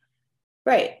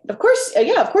 Right. Of course.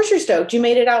 Yeah. Of course you're stoked. You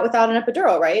made it out without an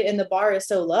epidural, right? And the bar is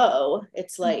so low.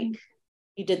 It's like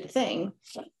you did the thing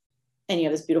and you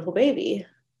have this beautiful baby.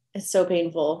 It's so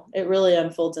painful. It really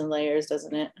unfolds in layers,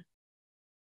 doesn't it?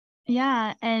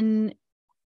 Yeah. And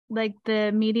like the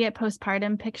immediate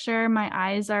postpartum picture, my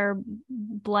eyes are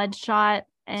bloodshot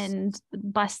and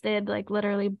busted, like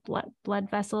literally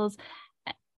blood vessels,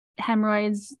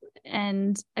 hemorrhoids,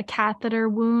 and a catheter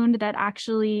wound that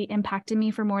actually impacted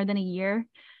me for more than a year.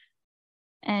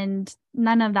 And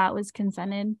none of that was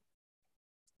consented.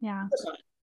 Yeah.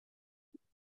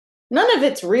 None of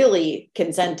it's really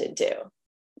consented to,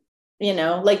 you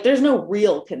know, like there's no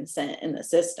real consent in the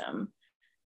system.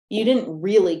 You didn't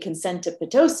really consent to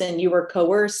Pitocin. You were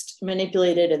coerced,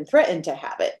 manipulated, and threatened to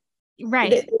have it.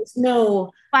 Right. There's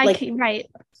no right.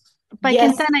 By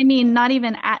consent, I mean not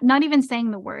even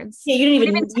saying the words. Yeah, you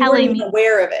weren't even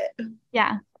aware of it.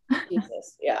 Yeah.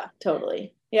 Jesus. Yeah,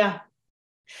 totally. Yeah.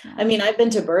 I mean, I've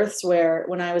been to births where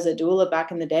when I was a doula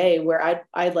back in the day, where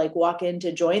I'd like walk in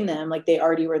to join them, like they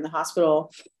already were in the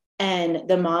hospital, and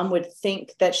the mom would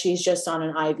think that she's just on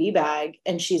an IV bag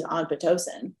and she's on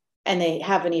Pitocin, and they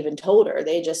haven't even told her.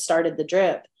 They just started the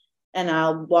drip, and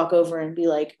I'll walk over and be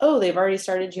like, "Oh, they've already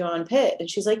started you on Pit," and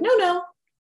she's like, "No,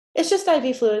 it's just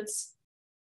IV fluids."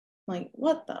 Like,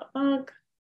 what the fuck?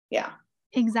 Yeah.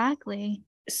 Exactly.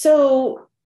 So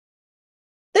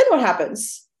then what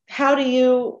happens? How do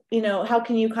you, how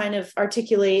can you kind of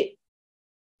articulate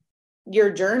your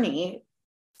journey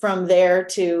from there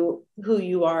to who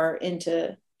you are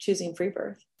into choosing free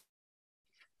birth?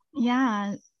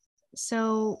 Yeah.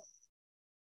 So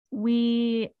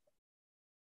we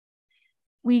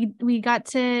got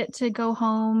to go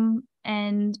home,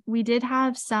 and we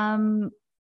had some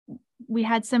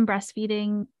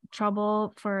breastfeeding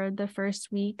trouble for the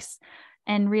first weeks.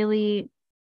 And really,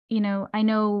 I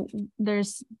know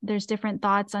there's different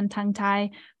thoughts on tongue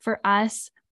tie. For us,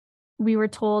 we were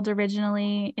told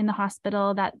originally in the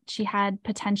hospital that she had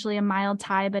potentially a mild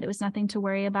tie, but it was nothing to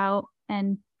worry about.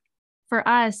 And for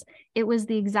us, it was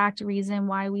the exact reason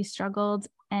why we struggled.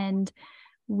 And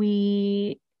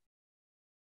those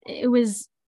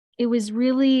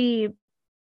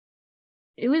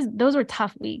were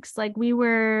tough weeks. Like we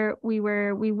were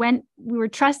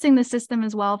trusting the system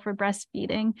as well for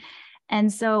breastfeeding.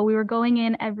 And so we were going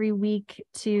in every week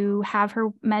to have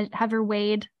her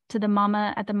weighed to the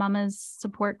mama at the mama's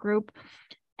support group.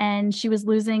 And she was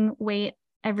losing weight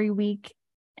every week.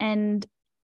 And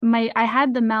I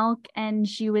had the milk, and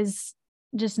she was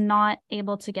just not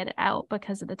able to get it out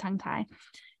because of the tongue tie.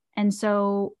 And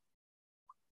so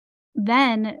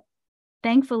then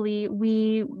thankfully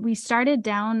we started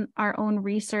down our own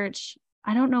research.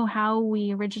 I don't know how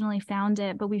we originally found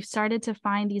it, but we started to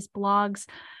find these blogs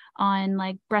on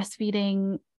like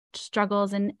breastfeeding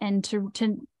struggles, and to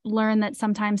learn that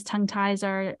sometimes tongue ties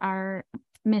are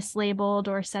mislabeled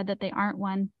or said that they aren't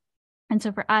one. And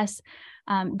so for us,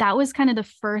 that was kind of the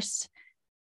first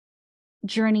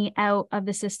journey out of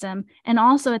the system. And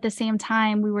also at the same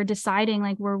time, we were deciding,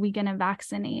 like, were we going to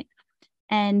vaccinate?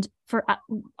 And for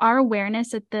our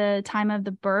awareness at the time of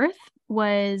the birth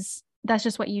was that's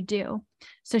just what you do.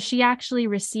 So she actually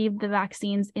received the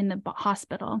vaccines in the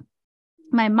hospital.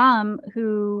 My mom,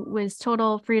 who was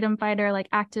total freedom fighter, like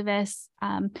activist,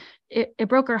 it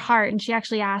broke her heart. And she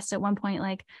actually asked at one point,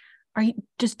 like,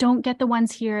 just don't get the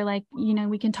ones here. Like,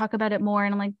 we can talk about it more.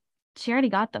 And I'm like, she already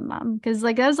got them, Mom. Cause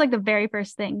like, that was like the very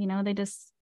first thing, they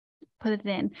just put it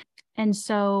in. And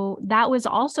so that was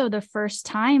also the first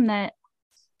time that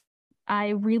I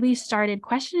really started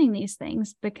questioning these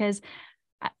things, because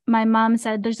my mom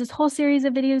said, there's this whole series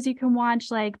of videos you can watch,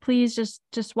 like, please just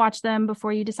watch them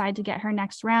before you decide to get her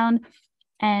next round.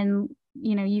 And,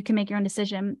 you can make your own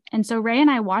decision. And so Ray and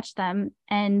I watched them,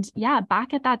 and yeah,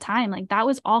 back at that time, like that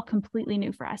was all completely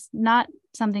new for us, not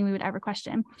something we would ever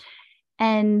question.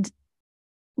 And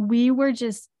we were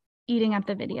just eating up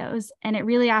the videos, and it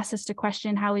really asked us to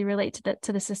question how we relate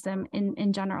to the system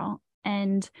in general.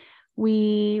 And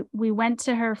we went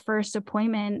to her first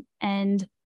appointment, and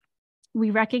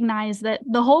we recognized that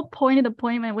the whole point of the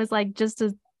appointment was like just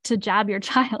to jab your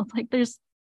child. Like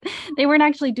they weren't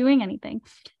actually doing anything.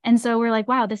 And so we're like,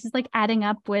 wow, this is like adding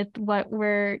up with what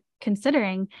we're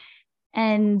considering.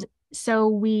 And so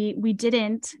we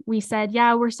said,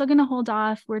 yeah, we're still going to hold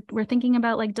off. We're thinking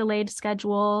about like delayed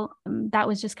schedule. That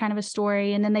was just kind of a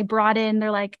story. And then they brought in, they're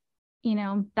like,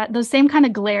 that those same kind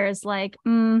of glares, like,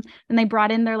 and they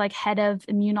brought in their like head of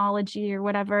immunology or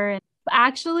whatever. And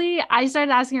actually, I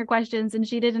started asking her questions, and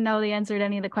she didn't know the answer to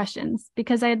any of the questions,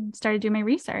 because I had started doing my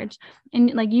research.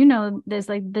 And like, there's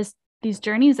like these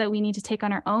journeys that we need to take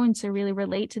on our own to really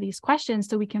relate to these questions,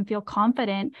 so we can feel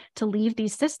confident to leave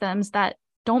these systems that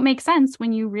don't make sense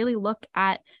when you really look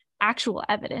at actual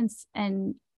evidence.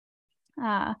 And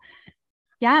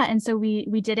and so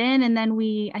we didn't. And then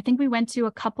I think we went to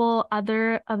a couple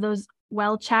other of those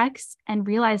well checks and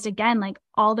realized again, like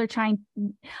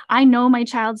I know my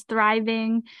child's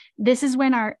thriving. This is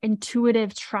when our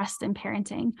intuitive trust in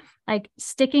parenting, like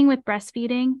sticking with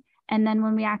breastfeeding. And then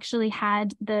when we actually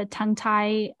had the tongue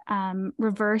tie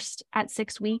reversed at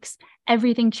 6 weeks,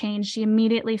 everything changed. She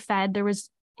immediately fed.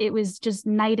 It was just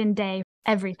night and day,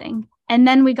 everything. And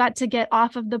then we got to get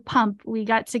off of the pump. We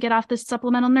got to get off the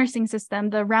supplemental nursing system,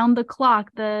 the round the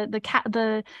clock,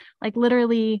 the like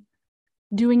literally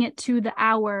doing it to the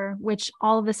hour, which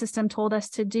all of the system told us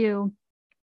to do.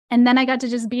 And then I got to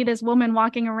just be this woman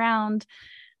walking around.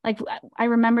 Like, I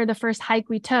remember the first hike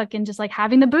we took and just like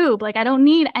having the boob, like I don't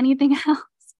need anything else.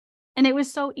 And it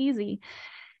was so easy.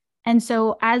 And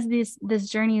so as this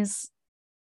journey is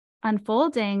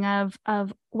unfolding of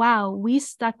wow, we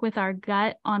stuck with our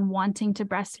gut on wanting to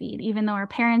breastfeed, even though our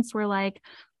parents were like,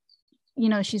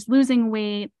 she's losing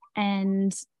weight,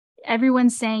 and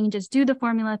everyone's saying just do the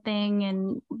formula thing,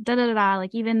 and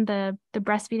like even the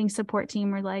breastfeeding support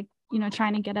team were like,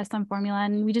 trying to get us on formula,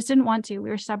 and we just didn't want to. We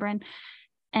were stubborn,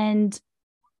 and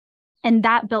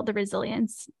that built the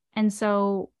resilience. And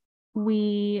so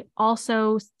we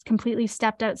also completely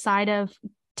stepped outside of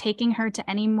taking her to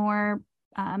any more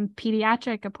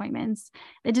pediatric appointments.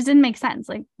 It just didn't make sense.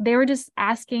 Like they were just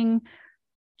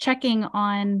checking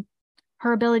on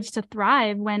her ability to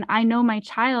thrive when I know my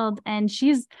child and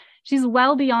she's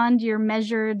well beyond your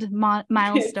measured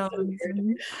milestones. So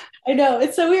I know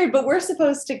it's so weird, but we're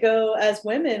supposed to go as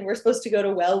women. We're supposed to go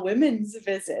to well women's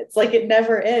visits. Like it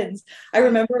never ends. I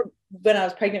remember when I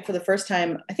was pregnant for the first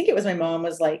time, I think it was my mom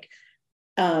was like,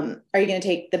 are you going to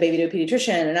take the baby to a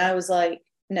pediatrician? And I was like,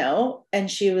 no. And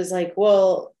she was like,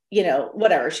 well,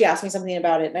 whatever. She asked me something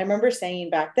about it. And I remember saying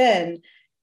back then,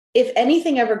 if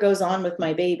anything ever goes on with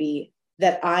my baby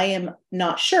that I am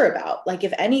not sure about, like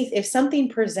if something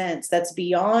presents that's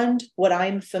beyond what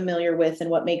I'm familiar with and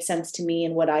what makes sense to me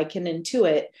and what I can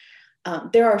intuit,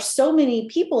 there are so many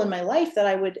people in my life that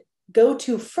I would go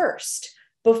to first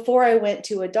before I went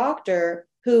to a doctor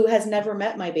who has never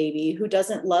met my baby, who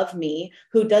doesn't love me,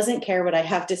 who doesn't care what I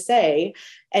have to say,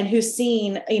 and who's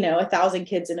seen, 1,000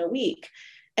 kids in a week.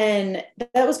 And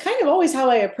that was kind of always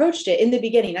how I approached it in the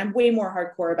beginning. I'm way more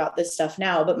hardcore about this stuff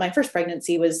now, but my first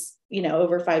pregnancy was,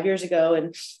 over 5 years ago.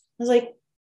 And I was like,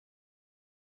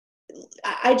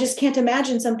 I just can't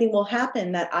imagine something will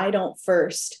happen that I don't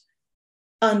first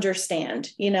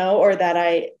understand, or that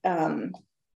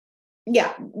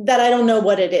that I don't know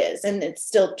what it is. And it's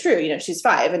still true. She's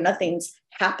 5 and nothing's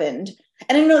happened.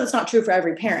 And I know that's not true for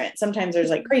every parent. Sometimes there's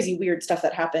like crazy, weird stuff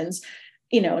that happens,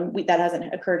 and that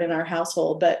hasn't occurred in our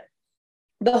household, but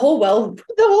the whole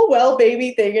well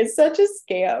baby thing is such a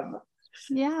scam.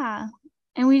 Yeah.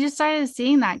 And we just started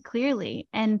seeing that clearly.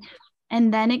 And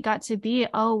then it got to be,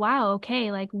 oh, wow. Okay.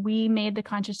 Like we made the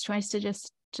conscious choice to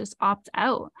just opt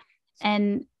out.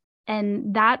 And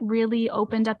that really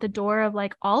opened up the door of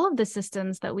like all of the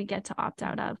systems that we get to opt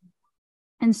out of.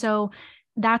 And so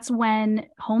that's when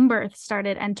home birth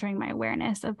started entering my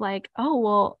awareness of like, oh,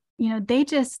 well, they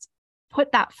just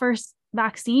put that first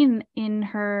vaccine in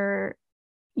her,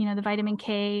 the vitamin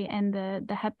K and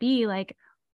the Hep B, like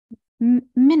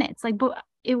minutes, like, but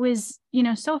it was,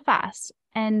 so fast.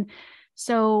 And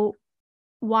so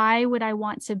why would I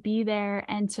want to be there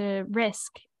and to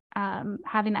risk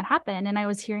having that happen? And I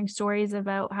was hearing stories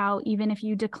about how even if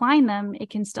you decline them, it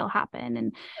can still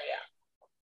happen.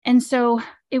 And so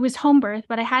it was home birth,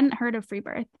 but I hadn't heard of free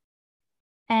birth.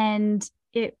 And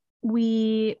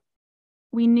we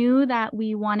knew that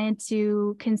we wanted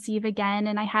to conceive again,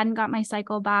 and I hadn't got my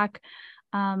cycle back,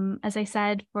 as I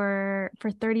said, for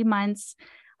 30 months.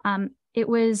 It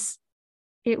was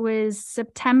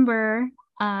September.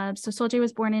 So Sol J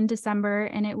was born in December,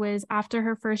 and it was after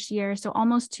her first year, so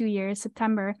almost 2 years,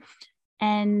 September.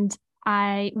 And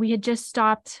we had just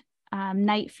stopped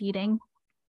night feeding,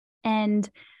 and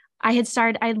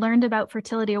I learned about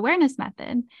fertility awareness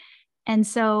method. And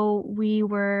so we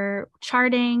were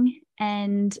charting,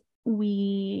 and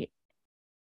I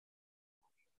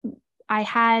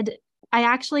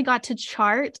actually got to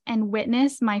chart and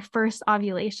witness my first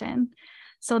ovulation.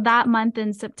 So that month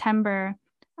in September,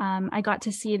 I got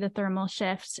to see the thermal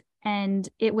shift, and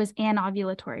it was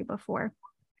anovulatory before.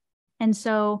 And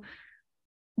so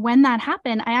when that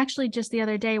happened, I actually just the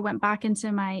other day went back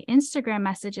into my Instagram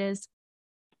messages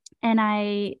and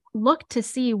I looked to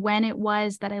see when it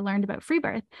was that I learned about free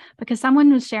birth, because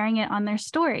someone was sharing it on their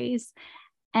stories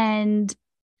and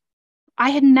I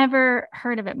had never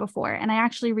heard of it before. And I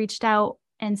actually reached out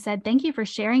and said, thank you for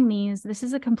sharing these. This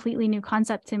is a completely new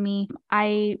concept to me.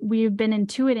 We've been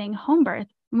intuiting home birth.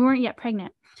 We weren't yet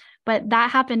pregnant, but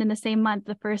that happened in the same month.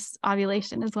 The first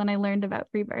ovulation is when I learned about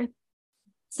free birth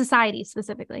society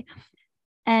specifically.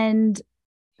 And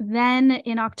then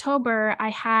in October, I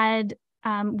had,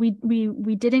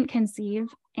 we didn't conceive,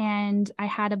 and I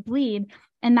had a bleed,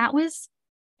 and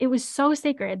it was so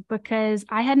sacred because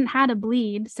I hadn't had a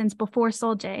bleed since before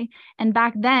Sol J. And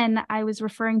back then I was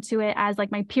referring to it as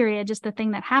like my period, just the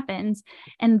thing that happens.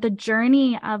 And the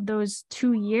journey of those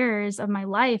 2 years of my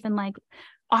life and like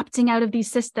opting out of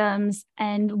these systems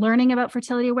and learning about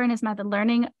fertility awareness method,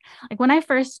 learning, like when I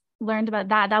first learned about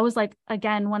that was like,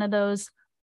 again, one of those,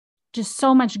 just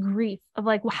so much grief of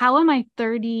like, well, how am I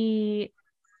 32,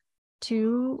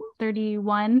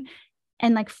 31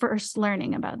 and like first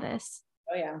learning about this?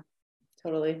 Oh yeah,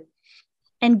 totally.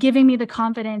 And giving me the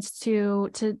confidence to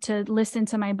listen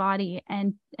to my body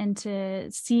and to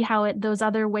see how those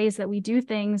other ways that we do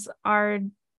things are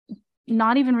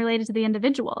not even related to the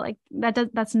individual. Like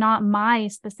that's not my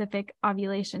specific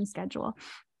ovulation schedule.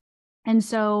 And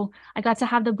so I got to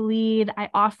have the bleed. I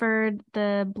offered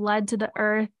the blood to the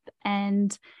earth,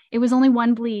 and it was only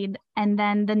one bleed. And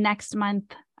then the next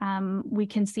month we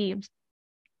conceived.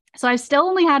 So I've still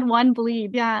only had one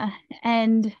bleed. Yeah.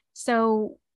 And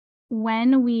so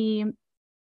when we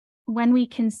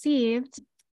conceived,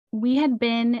 we had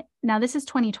been, now this is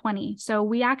 2020. So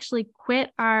we actually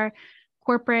quit our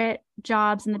corporate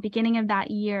jobs in the beginning of that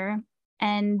year.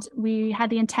 And we had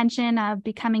the intention of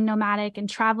becoming nomadic and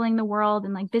traveling the world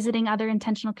and like visiting other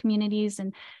intentional communities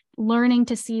and learning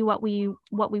to see what we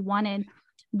wanted.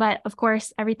 But of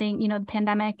course, everything, the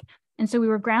pandemic. And so we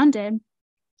were grounded.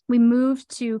 We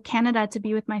moved to Canada to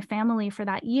be with my family for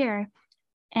that year.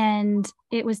 And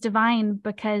it was divine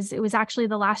because it was actually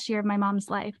the last year of my mom's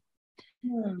life.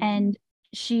 And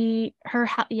her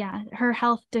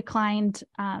health declined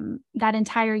that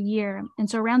entire year. And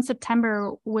so around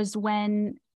September was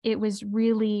when it was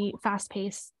really fast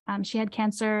paced. She had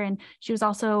cancer, and she was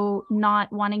also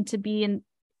not wanting to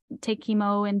take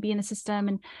chemo and be in a system.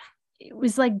 And it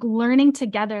was like learning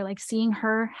together, like seeing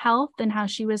her health and how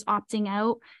she was opting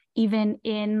out, even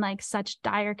in like such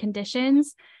dire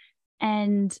conditions,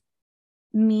 and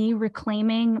me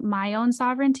reclaiming my own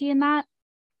sovereignty in that.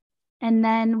 And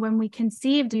then when we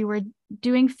conceived, we were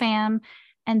doing FAM.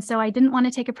 And so I didn't want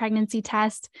to take a pregnancy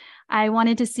test. I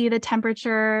wanted to see the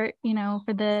temperature,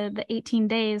 for the 18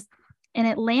 days. And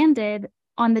it landed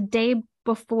on the day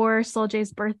before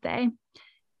Soljay's birthday.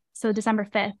 So December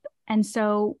 5th. And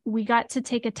so we got to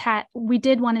take a test. We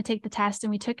did want to take the test, and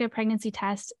we took a pregnancy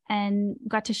test and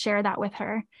got to share that with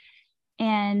her.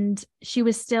 And she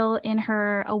was still in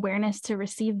her awareness to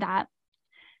receive that.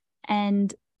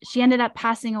 And she ended up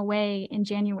passing away in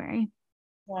January.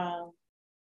 Wow.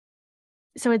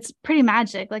 So it's pretty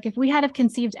magic. Like if we had have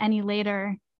conceived any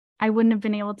later, I wouldn't have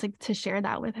been able to share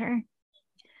that with her.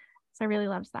 So I really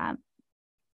loved that.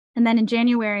 And then in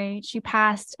January, she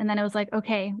passed. And then it was like,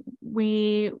 okay,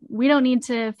 we don't need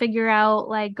to figure out,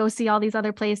 like, go see all these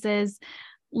other places.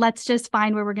 Let's just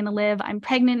find where we're going to live. I'm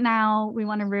pregnant now. We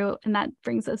want to root. And that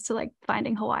brings us to like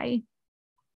finding Hawaii.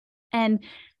 And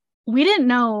we didn't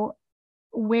know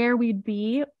where we'd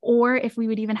be or if we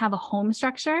would even have a home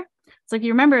structure. So like,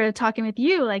 you remember talking with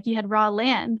you, like you had raw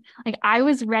land. Like I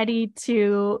was ready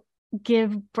to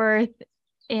give birth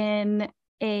in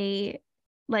a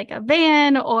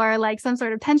van or like some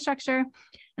sort of tent structure. And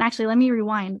actually, let me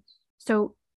rewind.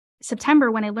 So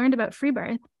September, when I learned about free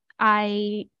birth,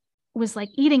 I was like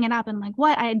eating it up and like,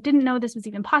 what? I didn't know this was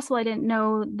even possible. I didn't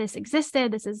know this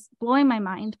existed. This is blowing my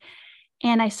mind.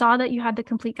 And I saw that you had the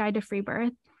complete guide to free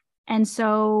birth. And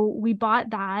so we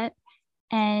bought that,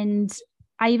 and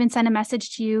I even sent a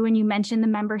message to you and you mentioned the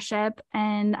membership,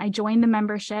 and I joined the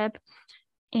membership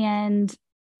and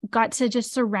got to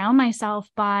just surround myself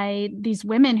by these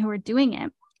women who were doing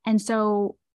it. And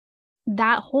so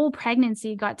that whole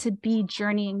pregnancy got to be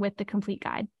journeying with the complete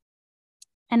guide.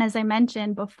 And as I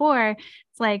mentioned before,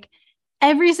 it's like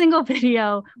every single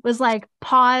video was like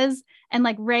pause and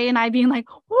like Ray and I being like,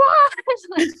 what?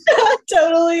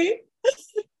 Totally.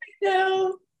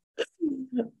 No.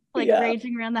 Like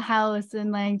raging around the house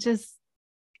and like just,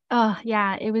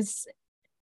 it was,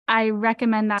 I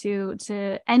recommend that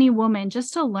to any woman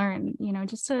just to learn,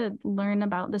 just to learn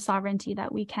about the sovereignty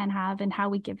that we can have and how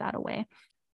we give that away.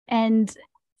 And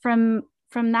from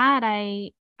that,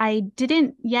 I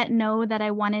didn't yet know that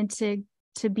I wanted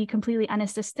to be completely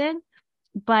unassisted,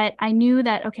 but I knew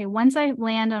that, okay, once I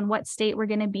land on what state we're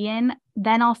going to be in,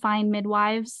 then I'll find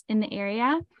midwives in the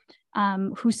area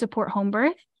who support home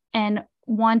birth, and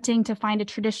wanting to find a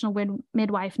traditional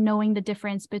midwife, knowing the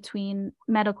difference between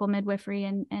medical midwifery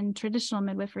and traditional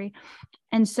midwifery.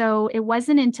 And so it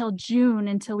wasn't until June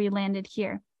until we landed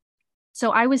here.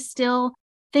 So I was still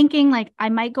thinking like I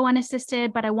might go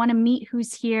unassisted, but I want to meet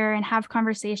who's here and have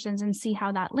conversations and see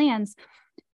how that lands.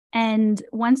 And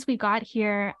once we got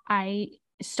here, I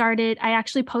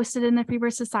actually posted in the Free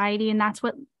Birth Society, and that's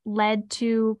what led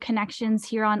to connections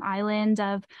here on island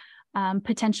of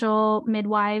potential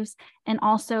midwives, and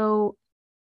also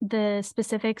the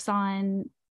specifics on,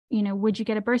 would you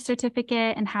get a birth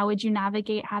certificate and how would you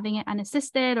navigate having it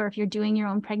unassisted, or if you're doing your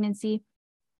own pregnancy.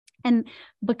 And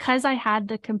because I had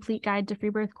the complete guide to free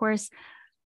birth course,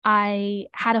 I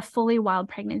had a fully wild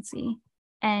pregnancy.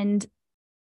 And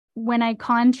when I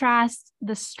contrast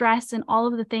the stress and all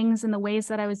of the things and the ways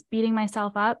that I was beating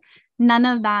myself up, none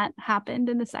of that happened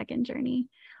in the second journey.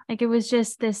 Like it was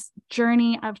just this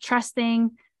journey of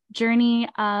trusting, journey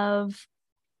of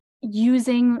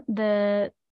using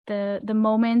the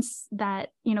moments that,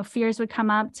 fears would come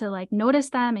up to like notice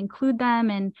them, include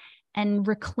them, and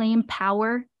reclaim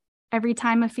power every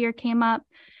time a fear came up,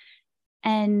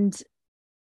 and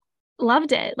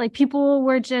loved it. Like people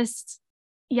were just,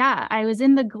 I was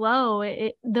in the glow.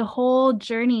 The whole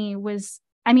journey was,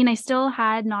 I still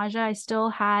had nausea. I still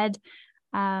had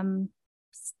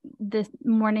the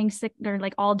morning sick or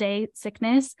like all day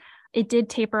sickness, it did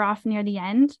taper off near the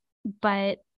end,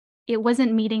 but it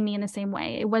wasn't meeting me in the same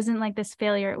way. It wasn't like this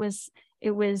failure.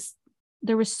 There was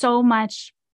so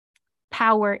much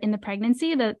power in the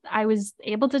pregnancy that I was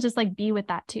able to just like be with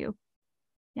that too.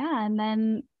 Yeah. And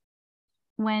then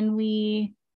when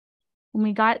we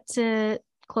got to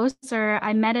closer,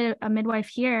 I met a midwife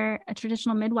here, a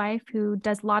traditional midwife who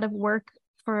does a lot of work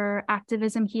for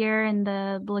activism here and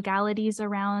the legalities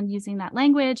around using that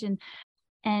language.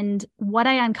 And what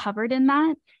I uncovered in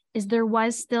that is there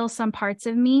was still some parts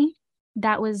of me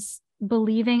that was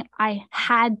believing I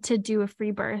had to do a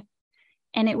free birth.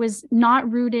 And it was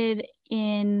not rooted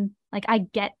in like, I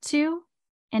get to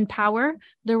and power.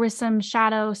 There was some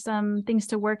shadow, some things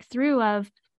to work through of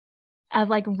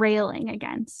like railing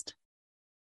against.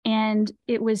 And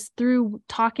it was through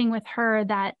talking with her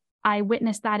that I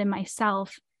witnessed that in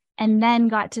myself, and then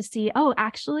got to see, oh,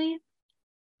 actually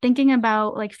thinking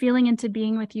about like feeling into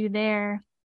being with you there,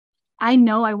 I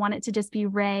know I want it to just be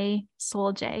Ray,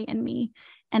 Soul J, and me.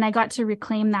 And I got to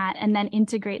reclaim that and then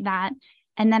integrate that.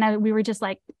 And then we were just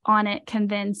like on it,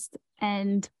 convinced,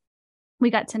 and we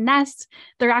got to nest.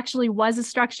 There actually was a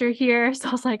structure here. So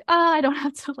I was like, oh, I don't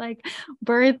have to like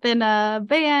birth in a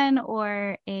van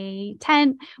or a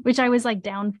tent, which I was like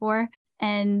down for.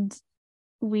 And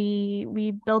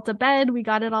we built a bed, we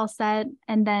got it all set.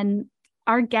 And then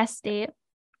our guest date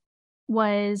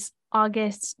was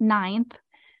August 9th.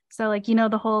 So like, you know,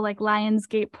 the whole like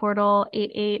Lionsgate portal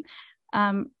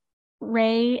 8/8,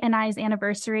 Ray and I's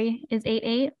anniversary is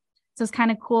 8/8. So it's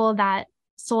kind of cool that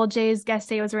Soul J's guest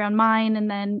date was around mine, and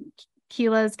then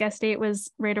Keela's guest date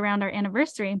was right around our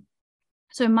anniversary.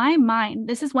 So in my mind,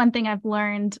 this is one thing I've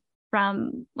learned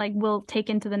from like, we'll take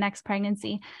into the next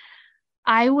pregnancy.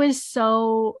 I was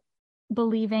so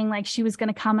believing like she was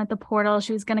going to come at the portal.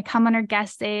 She was going to come on her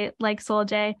guest date, like Soul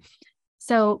J.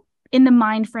 So in the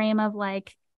mind frame of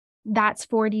like, that's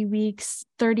 40 weeks,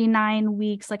 39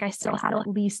 weeks, like I still had at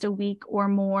least a week or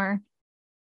more.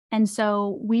 And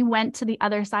so we went to the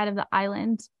other side of the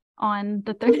island on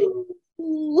the 30th.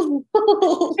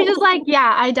 We're just like,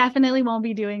 yeah, I definitely won't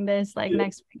be doing this like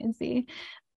next pregnancy.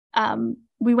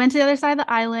 We went to the other side of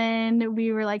the island.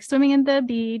 We were like swimming in the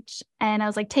beach, and I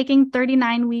was like taking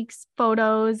 39 weeks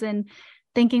photos and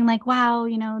thinking like, wow,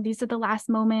 you know, these are the last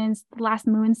moments, the last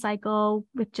moon cycle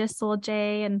with just Soul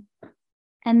J.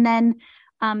 And then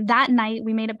that night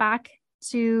we made it back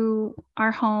to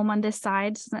our home on this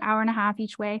side. So it's an hour and a half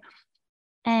each way.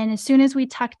 And as soon as we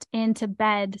tucked into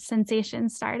bed,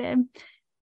 sensations started.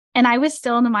 And I was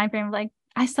still in the mind frame of like,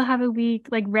 I still have a week.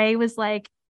 Like Ray was like,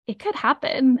 it could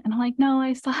happen. And I'm like, no,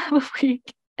 I still have a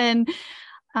week. And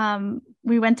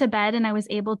we went to bed and I was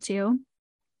able to.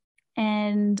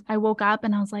 And I woke up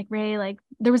and I was like, Ray, like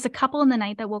there was a couple in the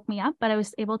night that woke me up, but I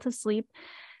was able to sleep.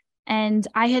 And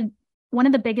one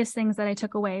of the biggest things that I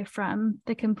took away from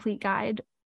the complete guide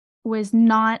was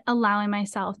not allowing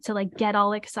myself to like get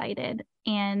all excited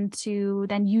and to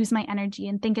then use my energy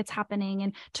and think it's happening,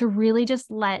 and to really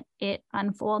just let it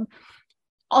unfold,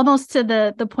 almost to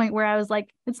the point where I was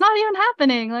like, it's not even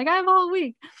happening. Like I have a whole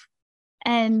week.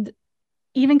 And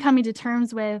even coming to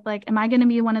terms with like, am I going to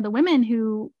be one of the women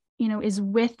who, you know, is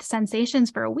with sensations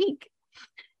for a week?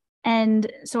 And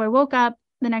so I woke up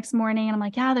the next morning and I'm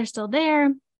like, yeah, they're still there. I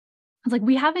was like,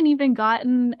 we haven't even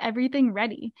gotten everything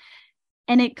ready.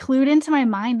 And it clued into my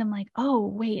mind. I'm like, oh,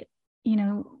 wait, you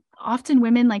know, often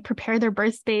women like prepare their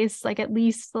birth space like at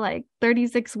least like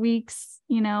 36 weeks,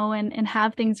 you know, and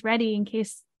have things ready in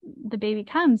case the baby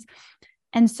comes.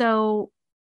 And so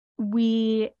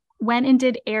we went and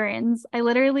did errands. I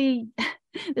literally,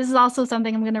 this is also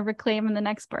something I'm going to reclaim in the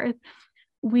next birth.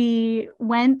 We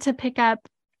went to pick up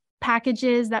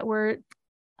packages that were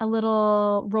a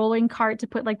little rolling cart to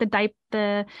put like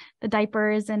the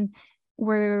diapers, and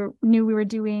knew we were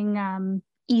doing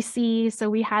EC. So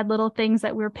we had little things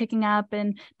that we were picking up,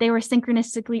 and they were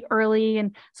synchronistically early.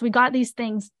 And so we got these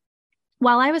things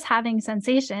while I was having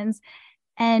sensations,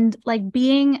 and like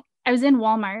I was in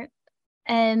Walmart,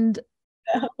 and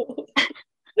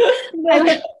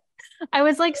I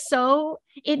was like, so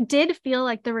it did feel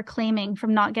like the reclaiming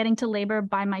from not getting to labor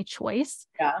by my choice.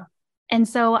 Yeah. And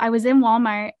so I was in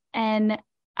Walmart, and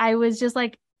I was just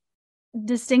like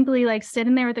distinctly like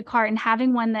sitting there with the cart and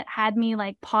having one that had me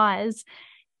like pause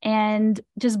and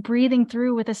just breathing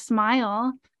through with a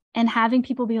smile, and having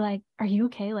people be like, are you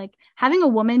okay? Like having a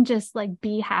woman just like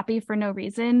be happy for no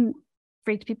reason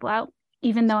freaked people out,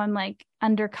 even though I'm like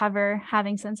undercover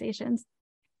having sensations.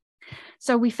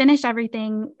 So we finished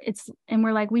everything. And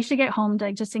we're like, we should get home to,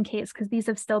 like, just in case, because these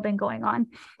have still been going on.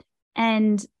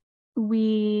 And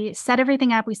we set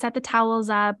everything up. We set the towels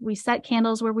up. We set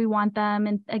candles where we want them.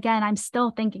 And again, I'm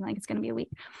still thinking like it's going to be a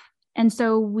week. And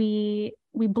so we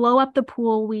blow up the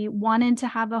pool. We wanted to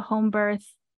have a home birth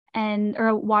or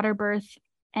a water birth,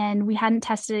 and we hadn't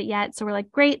tested it yet. So we're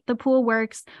like, great, the pool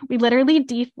works. We literally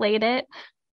deflate it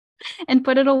and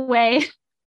put it away.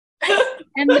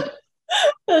 And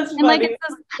that's and like, funny.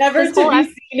 it's Never to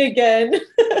be seen again.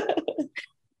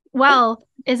 Well,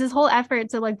 it's this whole effort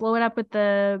to like blow it up with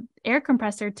the air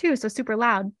compressor too. So super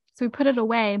loud. So we put it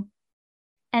away.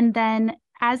 And then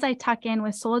as I tuck in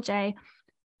with Soul J,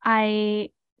 I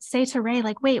say to Ray,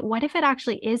 like, wait, what if it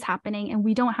actually is happening and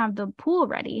we don't have the pool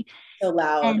ready? So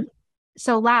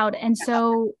loud.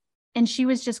 And she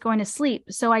was just going to sleep.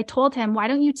 So I told him, why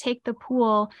don't you take the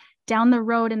pool down the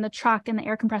road in the truck and the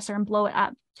air compressor and blow it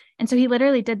up? And so he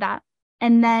literally did that.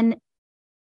 And then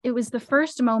it was the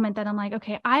first moment that I'm like,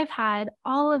 okay, I've had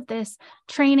all of this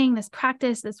training, this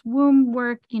practice, this womb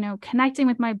work, connecting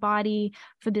with my body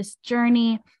for this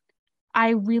journey.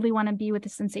 I really want to be with the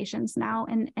sensations now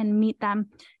and meet them.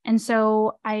 And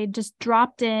so I just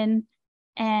dropped in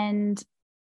and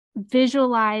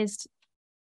visualized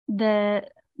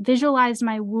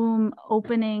my womb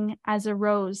opening as a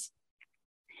rose.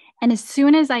 And as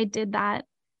soon as I did that,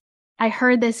 I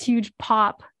heard this huge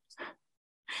pop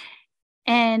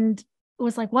and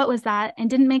was like, what was that? And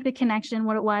didn't make the connection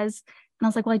what it was. And I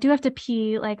was like, well, I do have to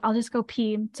pee. Like, I'll just go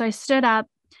pee. So I stood up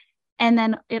and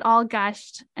then it all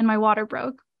gushed and my water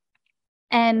broke.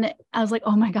 And I was like,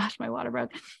 oh my gosh, my water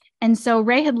broke. And so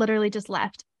Ray had literally just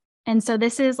left. And so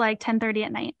this is like 10:30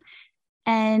 at night.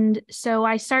 And so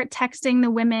I start texting the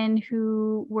women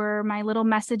who were my little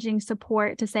messaging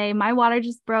support to say, my water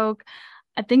just broke.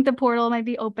 I think the portal might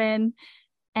be open.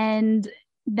 And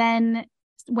then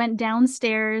went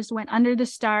downstairs, went under the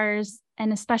stars.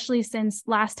 And especially since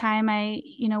last time I,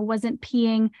 wasn't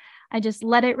peeing, I just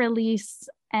let it release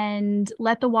and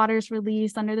let the waters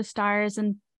release under the stars,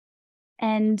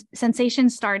 and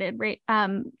sensations started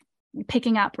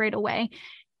picking up right away.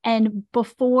 And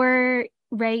before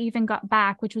Ray even got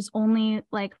back, which was only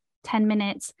like 10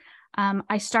 minutes,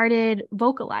 I started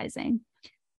vocalizing.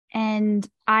 And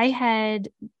I had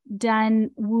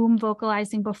done womb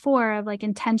vocalizing before, of like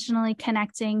intentionally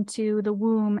connecting to the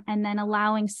womb and then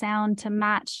allowing sound to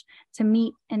match, to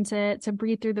meet, and to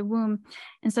breathe through the womb.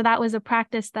 And so that was a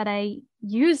practice that I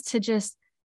used to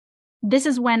this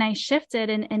is when I shifted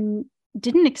and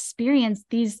didn't experience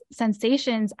these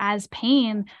sensations as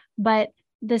pain, but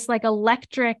this like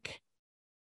electric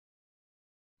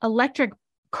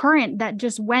current that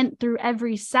just went through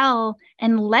every cell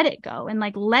and let it go and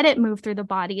like let it move through the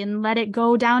body and let it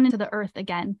go down into the earth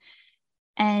again.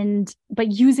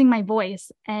 But using my voice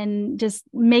and just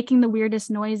making the weirdest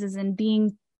noises and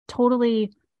being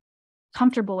totally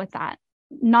comfortable with that,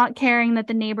 not caring that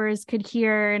the neighbors could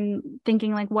hear and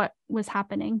thinking like what was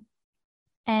happening.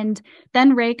 And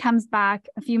then Ray comes back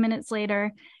a few minutes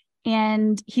later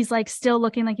and he's like still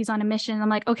looking like he's on a mission. I'm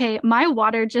like, okay, my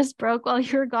water just broke while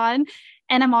you were gone.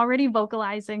 And I'm already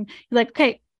vocalizing. He's like,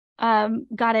 okay,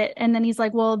 got it. And then he's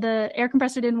like, well, the air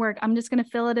compressor didn't work. I'm just going to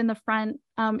fill it in the front,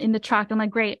 in the truck. I'm like,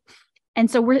 great. And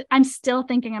so I'm still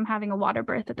thinking I'm having a water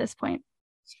birth at this point.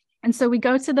 And so we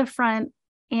go to the front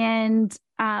and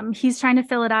he's trying to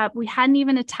fill it up. We hadn't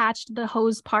even attached the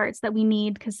hose parts that we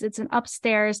need because it's an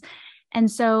upstairs. And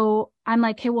so I'm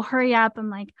like, hey, well, hurry up. I'm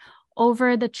like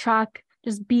over the truck,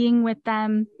 just being with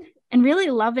them and really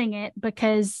loving it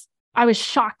because I was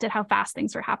shocked at how fast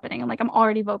things were happening. I'm like, I'm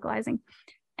already vocalizing.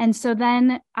 And so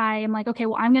then I am like, okay,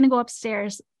 well, I'm going to go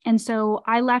upstairs. And so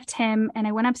I left him and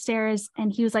I went upstairs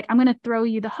and he was like, I'm going to throw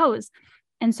you the hose.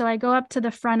 And so I go up to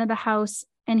the front of the house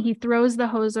and he throws the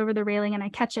hose over the railing and I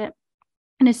catch it.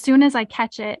 And as soon as I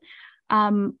catch it,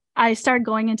 I start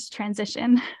going into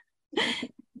transition.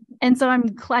 And so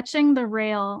I'm clutching the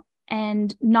rail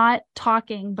and not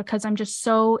talking because I'm just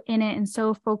so in it and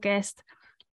so focused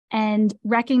and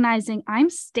recognizing I'm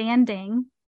standing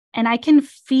and I can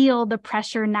feel the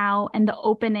pressure now and the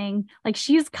opening, like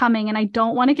she's coming and I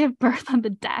don't want to give birth on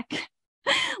the deck,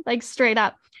 like straight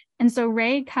up. And so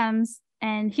Ray comes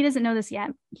and he doesn't know this yet.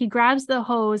 He grabs the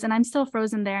hose and I'm still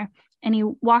frozen there. And he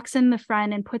walks in the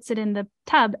front and puts it in the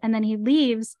tub. And then he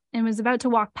leaves and was about to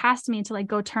walk past me to like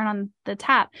go turn on the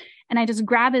tap. And I just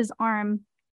grab his arm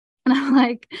and I'm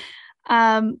like,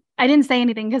 I didn't say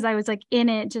anything because I was like in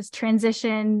it, just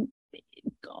transition,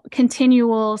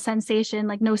 continual sensation,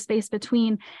 like no space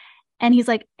between. And he's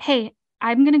like, hey,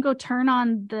 I'm going to go turn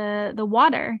on the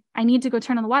water. I need to go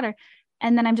turn on the water.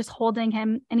 And then I'm just holding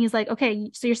him. And he's like, okay,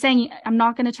 so you're saying I'm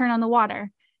not going to turn on the water?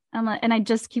 And I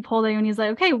just keep holding him, and he's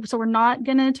like, okay, so we're not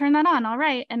going to turn that on. All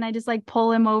right. And I just like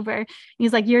pull him over.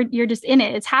 He's like, you're just in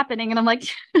it. It's happening. And I'm like,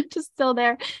 just still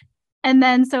there. And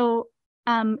then, so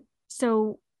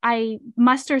I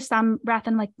muster some breath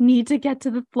and like need to get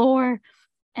to the floor.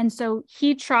 And so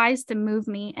he tries to move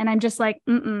me, and I'm just like,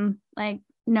 like,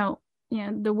 no,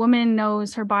 the woman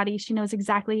knows her body. She knows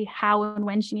exactly how and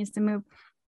when she needs to move.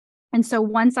 And so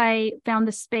once I found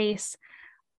the space,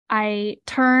 I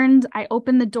turned, I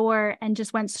opened the door and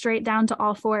just went straight down to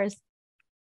all fours.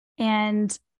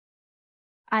 And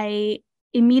I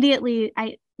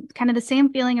kind of the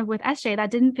same feeling of with SJ, that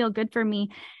didn't feel good for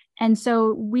me. And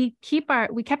so we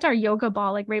kept our yoga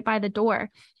ball like right by the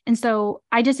door. And so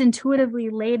I just intuitively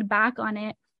laid back on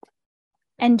it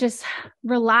and just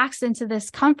relaxed into this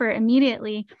comfort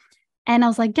immediately. And I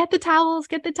was like, get the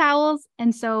towels.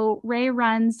 And so Ray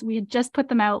runs, we had just put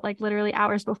them out like literally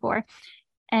hours before.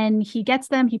 And he gets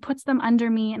them, he puts them under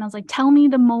me. And I was like, tell me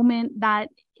the moment that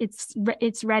it's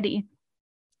ready.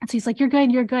 And so he's like, you're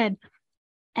good.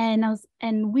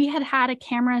 And we had a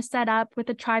camera set up with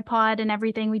a tripod and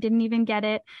everything. We didn't even get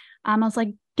it. I was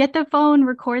like, get the phone,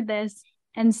 record this.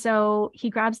 And so he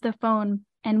grabs the phone,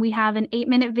 and we have an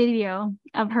 8-minute video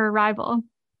of her arrival.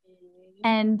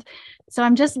 And so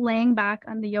I'm just laying back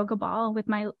on the yoga ball with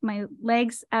my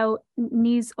legs out,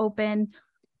 knees open,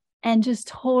 and just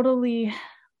totally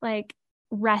like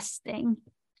resting,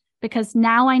 because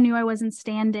now I knew I wasn't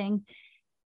standing.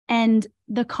 And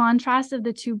the contrast of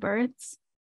the two births,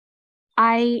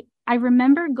 I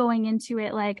remember going into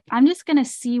it like, I'm just going to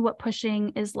see what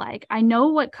pushing is like. I know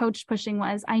what coach pushing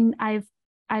was.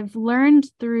 I've learned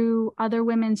through other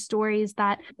women's stories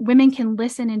that women can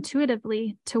listen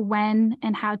intuitively to when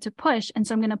and how to push. And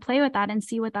so I'm going to play with that and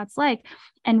see what that's like,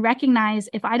 and recognize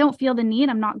if I don't feel the need,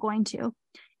 I'm not going to.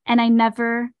 And I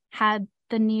never had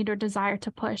the need or desire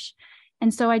to push.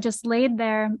 And so I just laid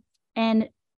there, and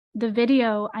the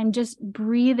video, I'm just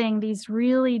breathing these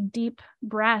really deep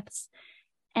breaths,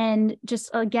 and just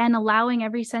again, allowing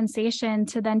every sensation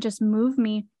to then just move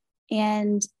me,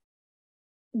 and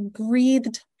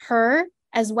breathed her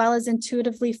as well as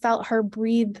intuitively felt her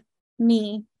breathe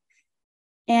me.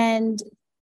 And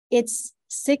it's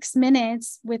 6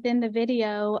 minutes within the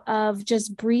video of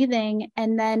just breathing.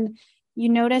 And then you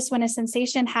notice when a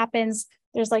sensation happens,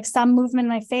 there's like some movement in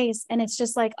my face, and it's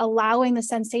just like allowing the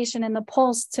sensation and the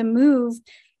pulse to move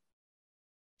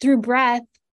through breath.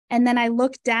 And then I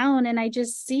look down and I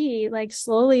just see like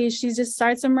slowly she just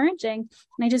starts emerging,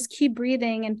 and I just keep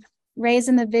breathing. And Ray's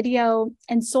in the video,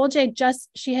 and Soljay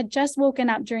she had just woken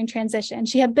up during transition.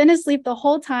 She had been asleep the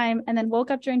whole time and then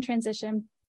woke up during transition.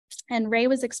 And Ray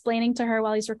was explaining to her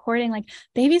while he's recording, like,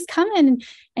 baby's coming.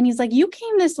 And he's like, you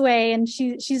came this way. And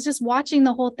she's just watching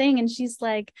the whole thing. And she's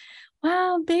like,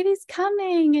 wow, baby's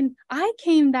coming. And I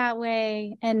came that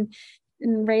way. And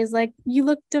Ray's like, you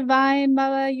look divine,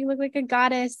 Baba. You look like a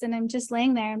goddess. And I'm just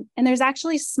laying there. And there's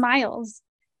actually smiles.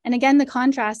 And again, the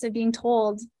contrast of being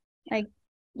told, like,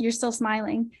 you're still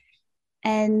smiling.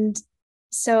 And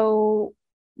so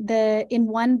in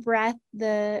one breath,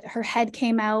 her head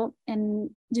came out, and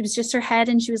it was just her head,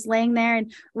 and she was laying there.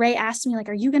 And Ray asked me, like,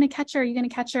 are you going to catch her? Are you going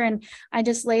to catch her? And I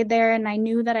just laid there, and I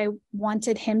knew that I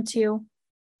wanted him to.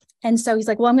 And so he's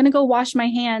like, well, I'm going to go wash my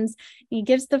hands. He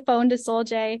gives the phone to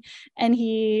Soljay, and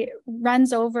he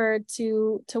runs over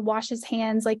to wash his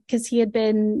hands, like, because he had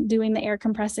been doing the air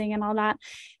compressing and all that.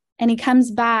 And he comes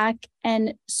back,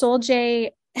 and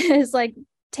Soljay is like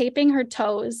taping her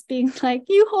toes, being like,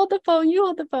 you hold the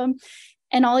phone.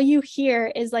 And all you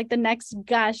hear is like the next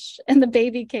gush, and the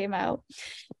baby came out.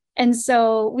 And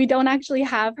so we don't actually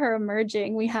have her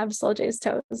emerging. We have Soljay's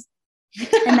toes.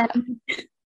 And then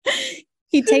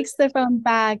he takes the phone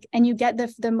back, and you get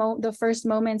the first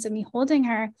moments of me holding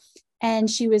her. And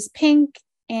she was pink,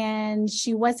 and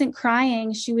she wasn't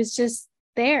crying. She was just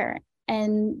there.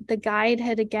 And the guide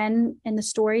had, again, in the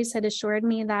stories, had assured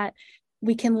me that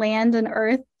we can land on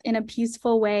earth in a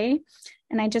peaceful way.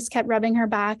 And I just kept rubbing her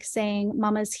back, saying,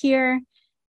 Mama's here.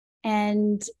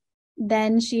 And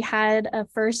then she had a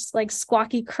first like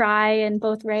squawky cry, and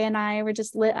both Ray and I were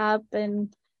just lit up.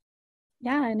 And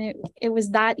yeah, and it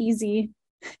was that easy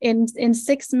in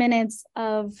 6 minutes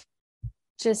of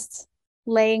just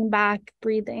laying back,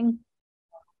 breathing.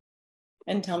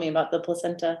 And tell me about the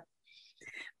placenta.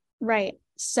 Right.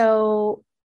 So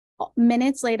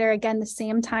minutes later, again, the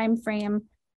same time frame,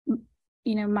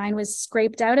 mine was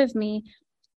scraped out of me.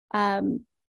 I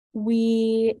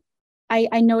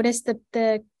noticed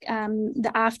the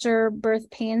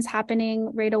afterbirth pains happening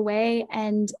right away.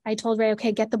 And I told Ray,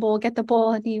 okay, get the bowl.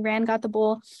 And he ran, got the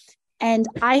bowl. And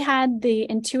I had the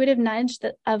intuitive nudge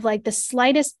of like the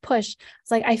slightest push.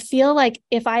 It's like, I feel like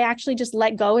if I actually just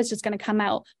let go, it's just going to come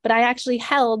out. But I actually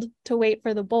held to wait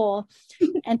for the bowl.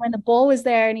 And when the bowl was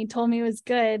there and he told me it was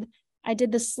good, I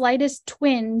did the slightest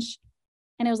twinge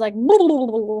and it was like,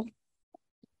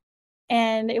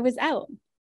 and it was out.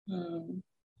 And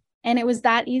it was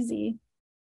that easy.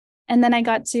 And then I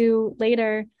got to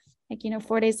later, like,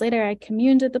 4 days later, I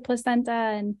communed with the placenta,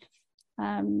 and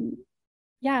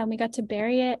and we got to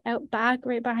bury it out back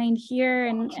right behind here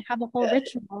and have a whole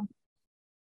ritual.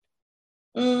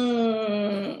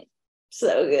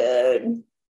 So good.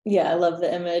 Yeah, I love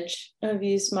the image of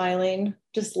you smiling,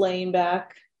 just laying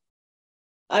back.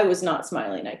 I was not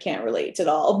smiling. I can't relate at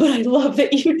all, but I love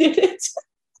that you did it.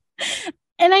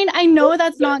 And I know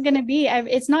that's not going to be,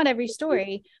 it's not every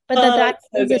story, but that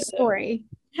is a story.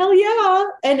 Hell yeah.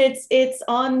 And it's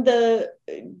on the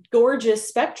gorgeous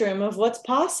spectrum of what's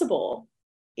possible.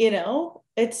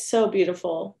 It's so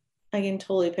beautiful. I can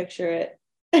totally picture it.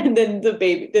 And then the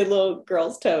little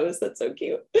girl's toes. That's so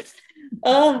cute.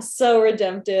 Oh, so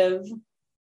redemptive.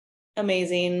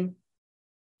 Amazing.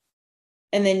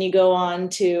 And then you go on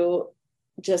to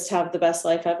just have the best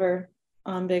life ever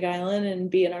on Big Island and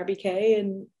be an RBK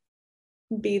and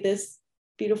be this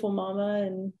beautiful mama.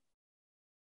 And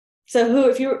so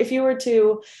if you were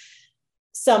to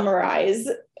summarize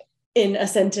in a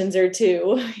sentence or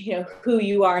two, who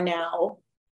you are now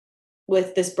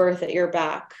with this birth at your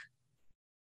back,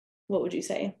 what would you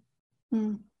say?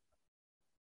 Yeah,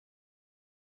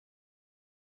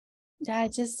 I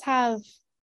just have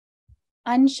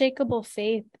unshakable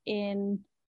faith in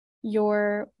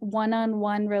your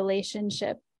one-on-one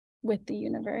relationship with the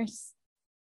universe,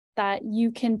 that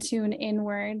you can tune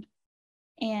inward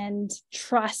and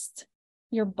trust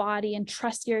your body and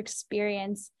trust your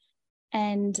experience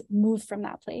and move from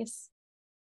that place,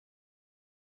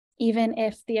 even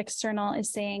if the external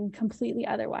is saying completely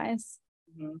otherwise.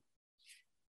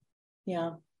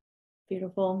 Yeah,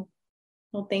 beautiful.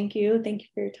 Well, thank you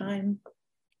for your time.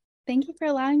 Thank you for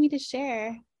allowing me to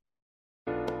share.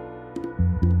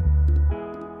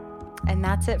 And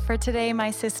that's it for today, my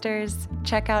sisters.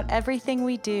 Check out everything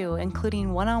we do,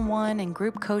 including one-on-one and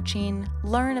group coaching,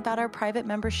 learn about our private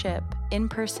membership,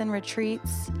 in-person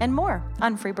retreats, and more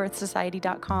on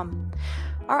freebirthsociety.com.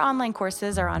 Our online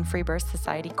courses are on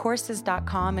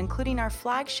freebirthsocietycourses.com, including our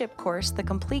flagship course, The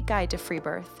Complete Guide to Free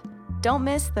Birth. Don't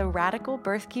miss the Radical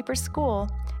Birthkeeper School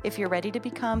if you're ready to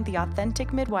become the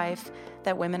authentic midwife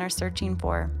that women are searching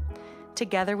for.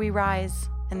 Together we rise,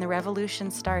 and the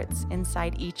revolution starts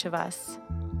inside each of us.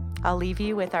 I'll leave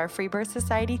you with our Free Birth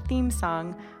Society theme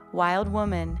song, Wild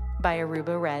Woman by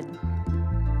Aruba Red.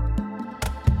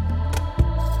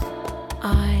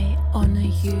 I honor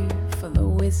you for the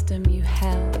wisdom you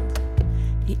held,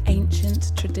 the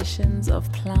ancient traditions of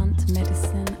plant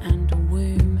medicine and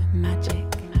womb magic.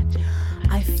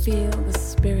 I feel the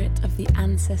spirit of the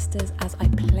ancestors as I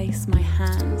place my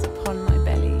hands upon my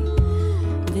belly.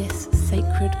 This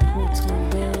sacred portal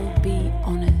will be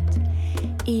honored.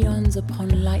 Eons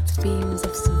upon light beams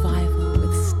of survival,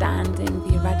 withstanding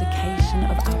the eradication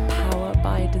of our power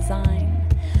by design.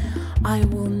 I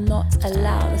will not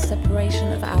allow the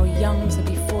separation of our young to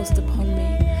be forced upon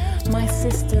me. My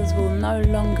sisters will no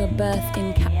longer birth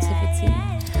in captivity.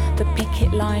 The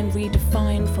picket line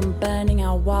redefined from burning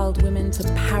our wild women to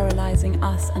paralyzing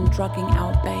us and drugging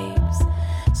our babes.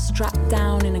 Strapped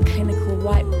down in a clinical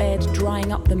white bed,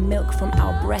 drying up the milk from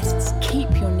our breasts,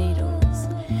 keep your needles.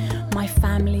 My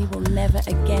family will never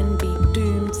again be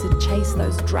doomed to chase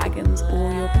those dragons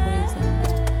or your poison.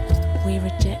 We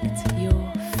reject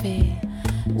your fear.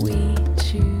 We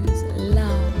choose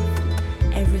love.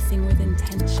 Everything with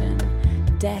intention.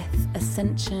 Death,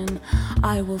 ascension.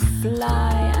 I will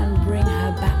fly and bring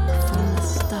her back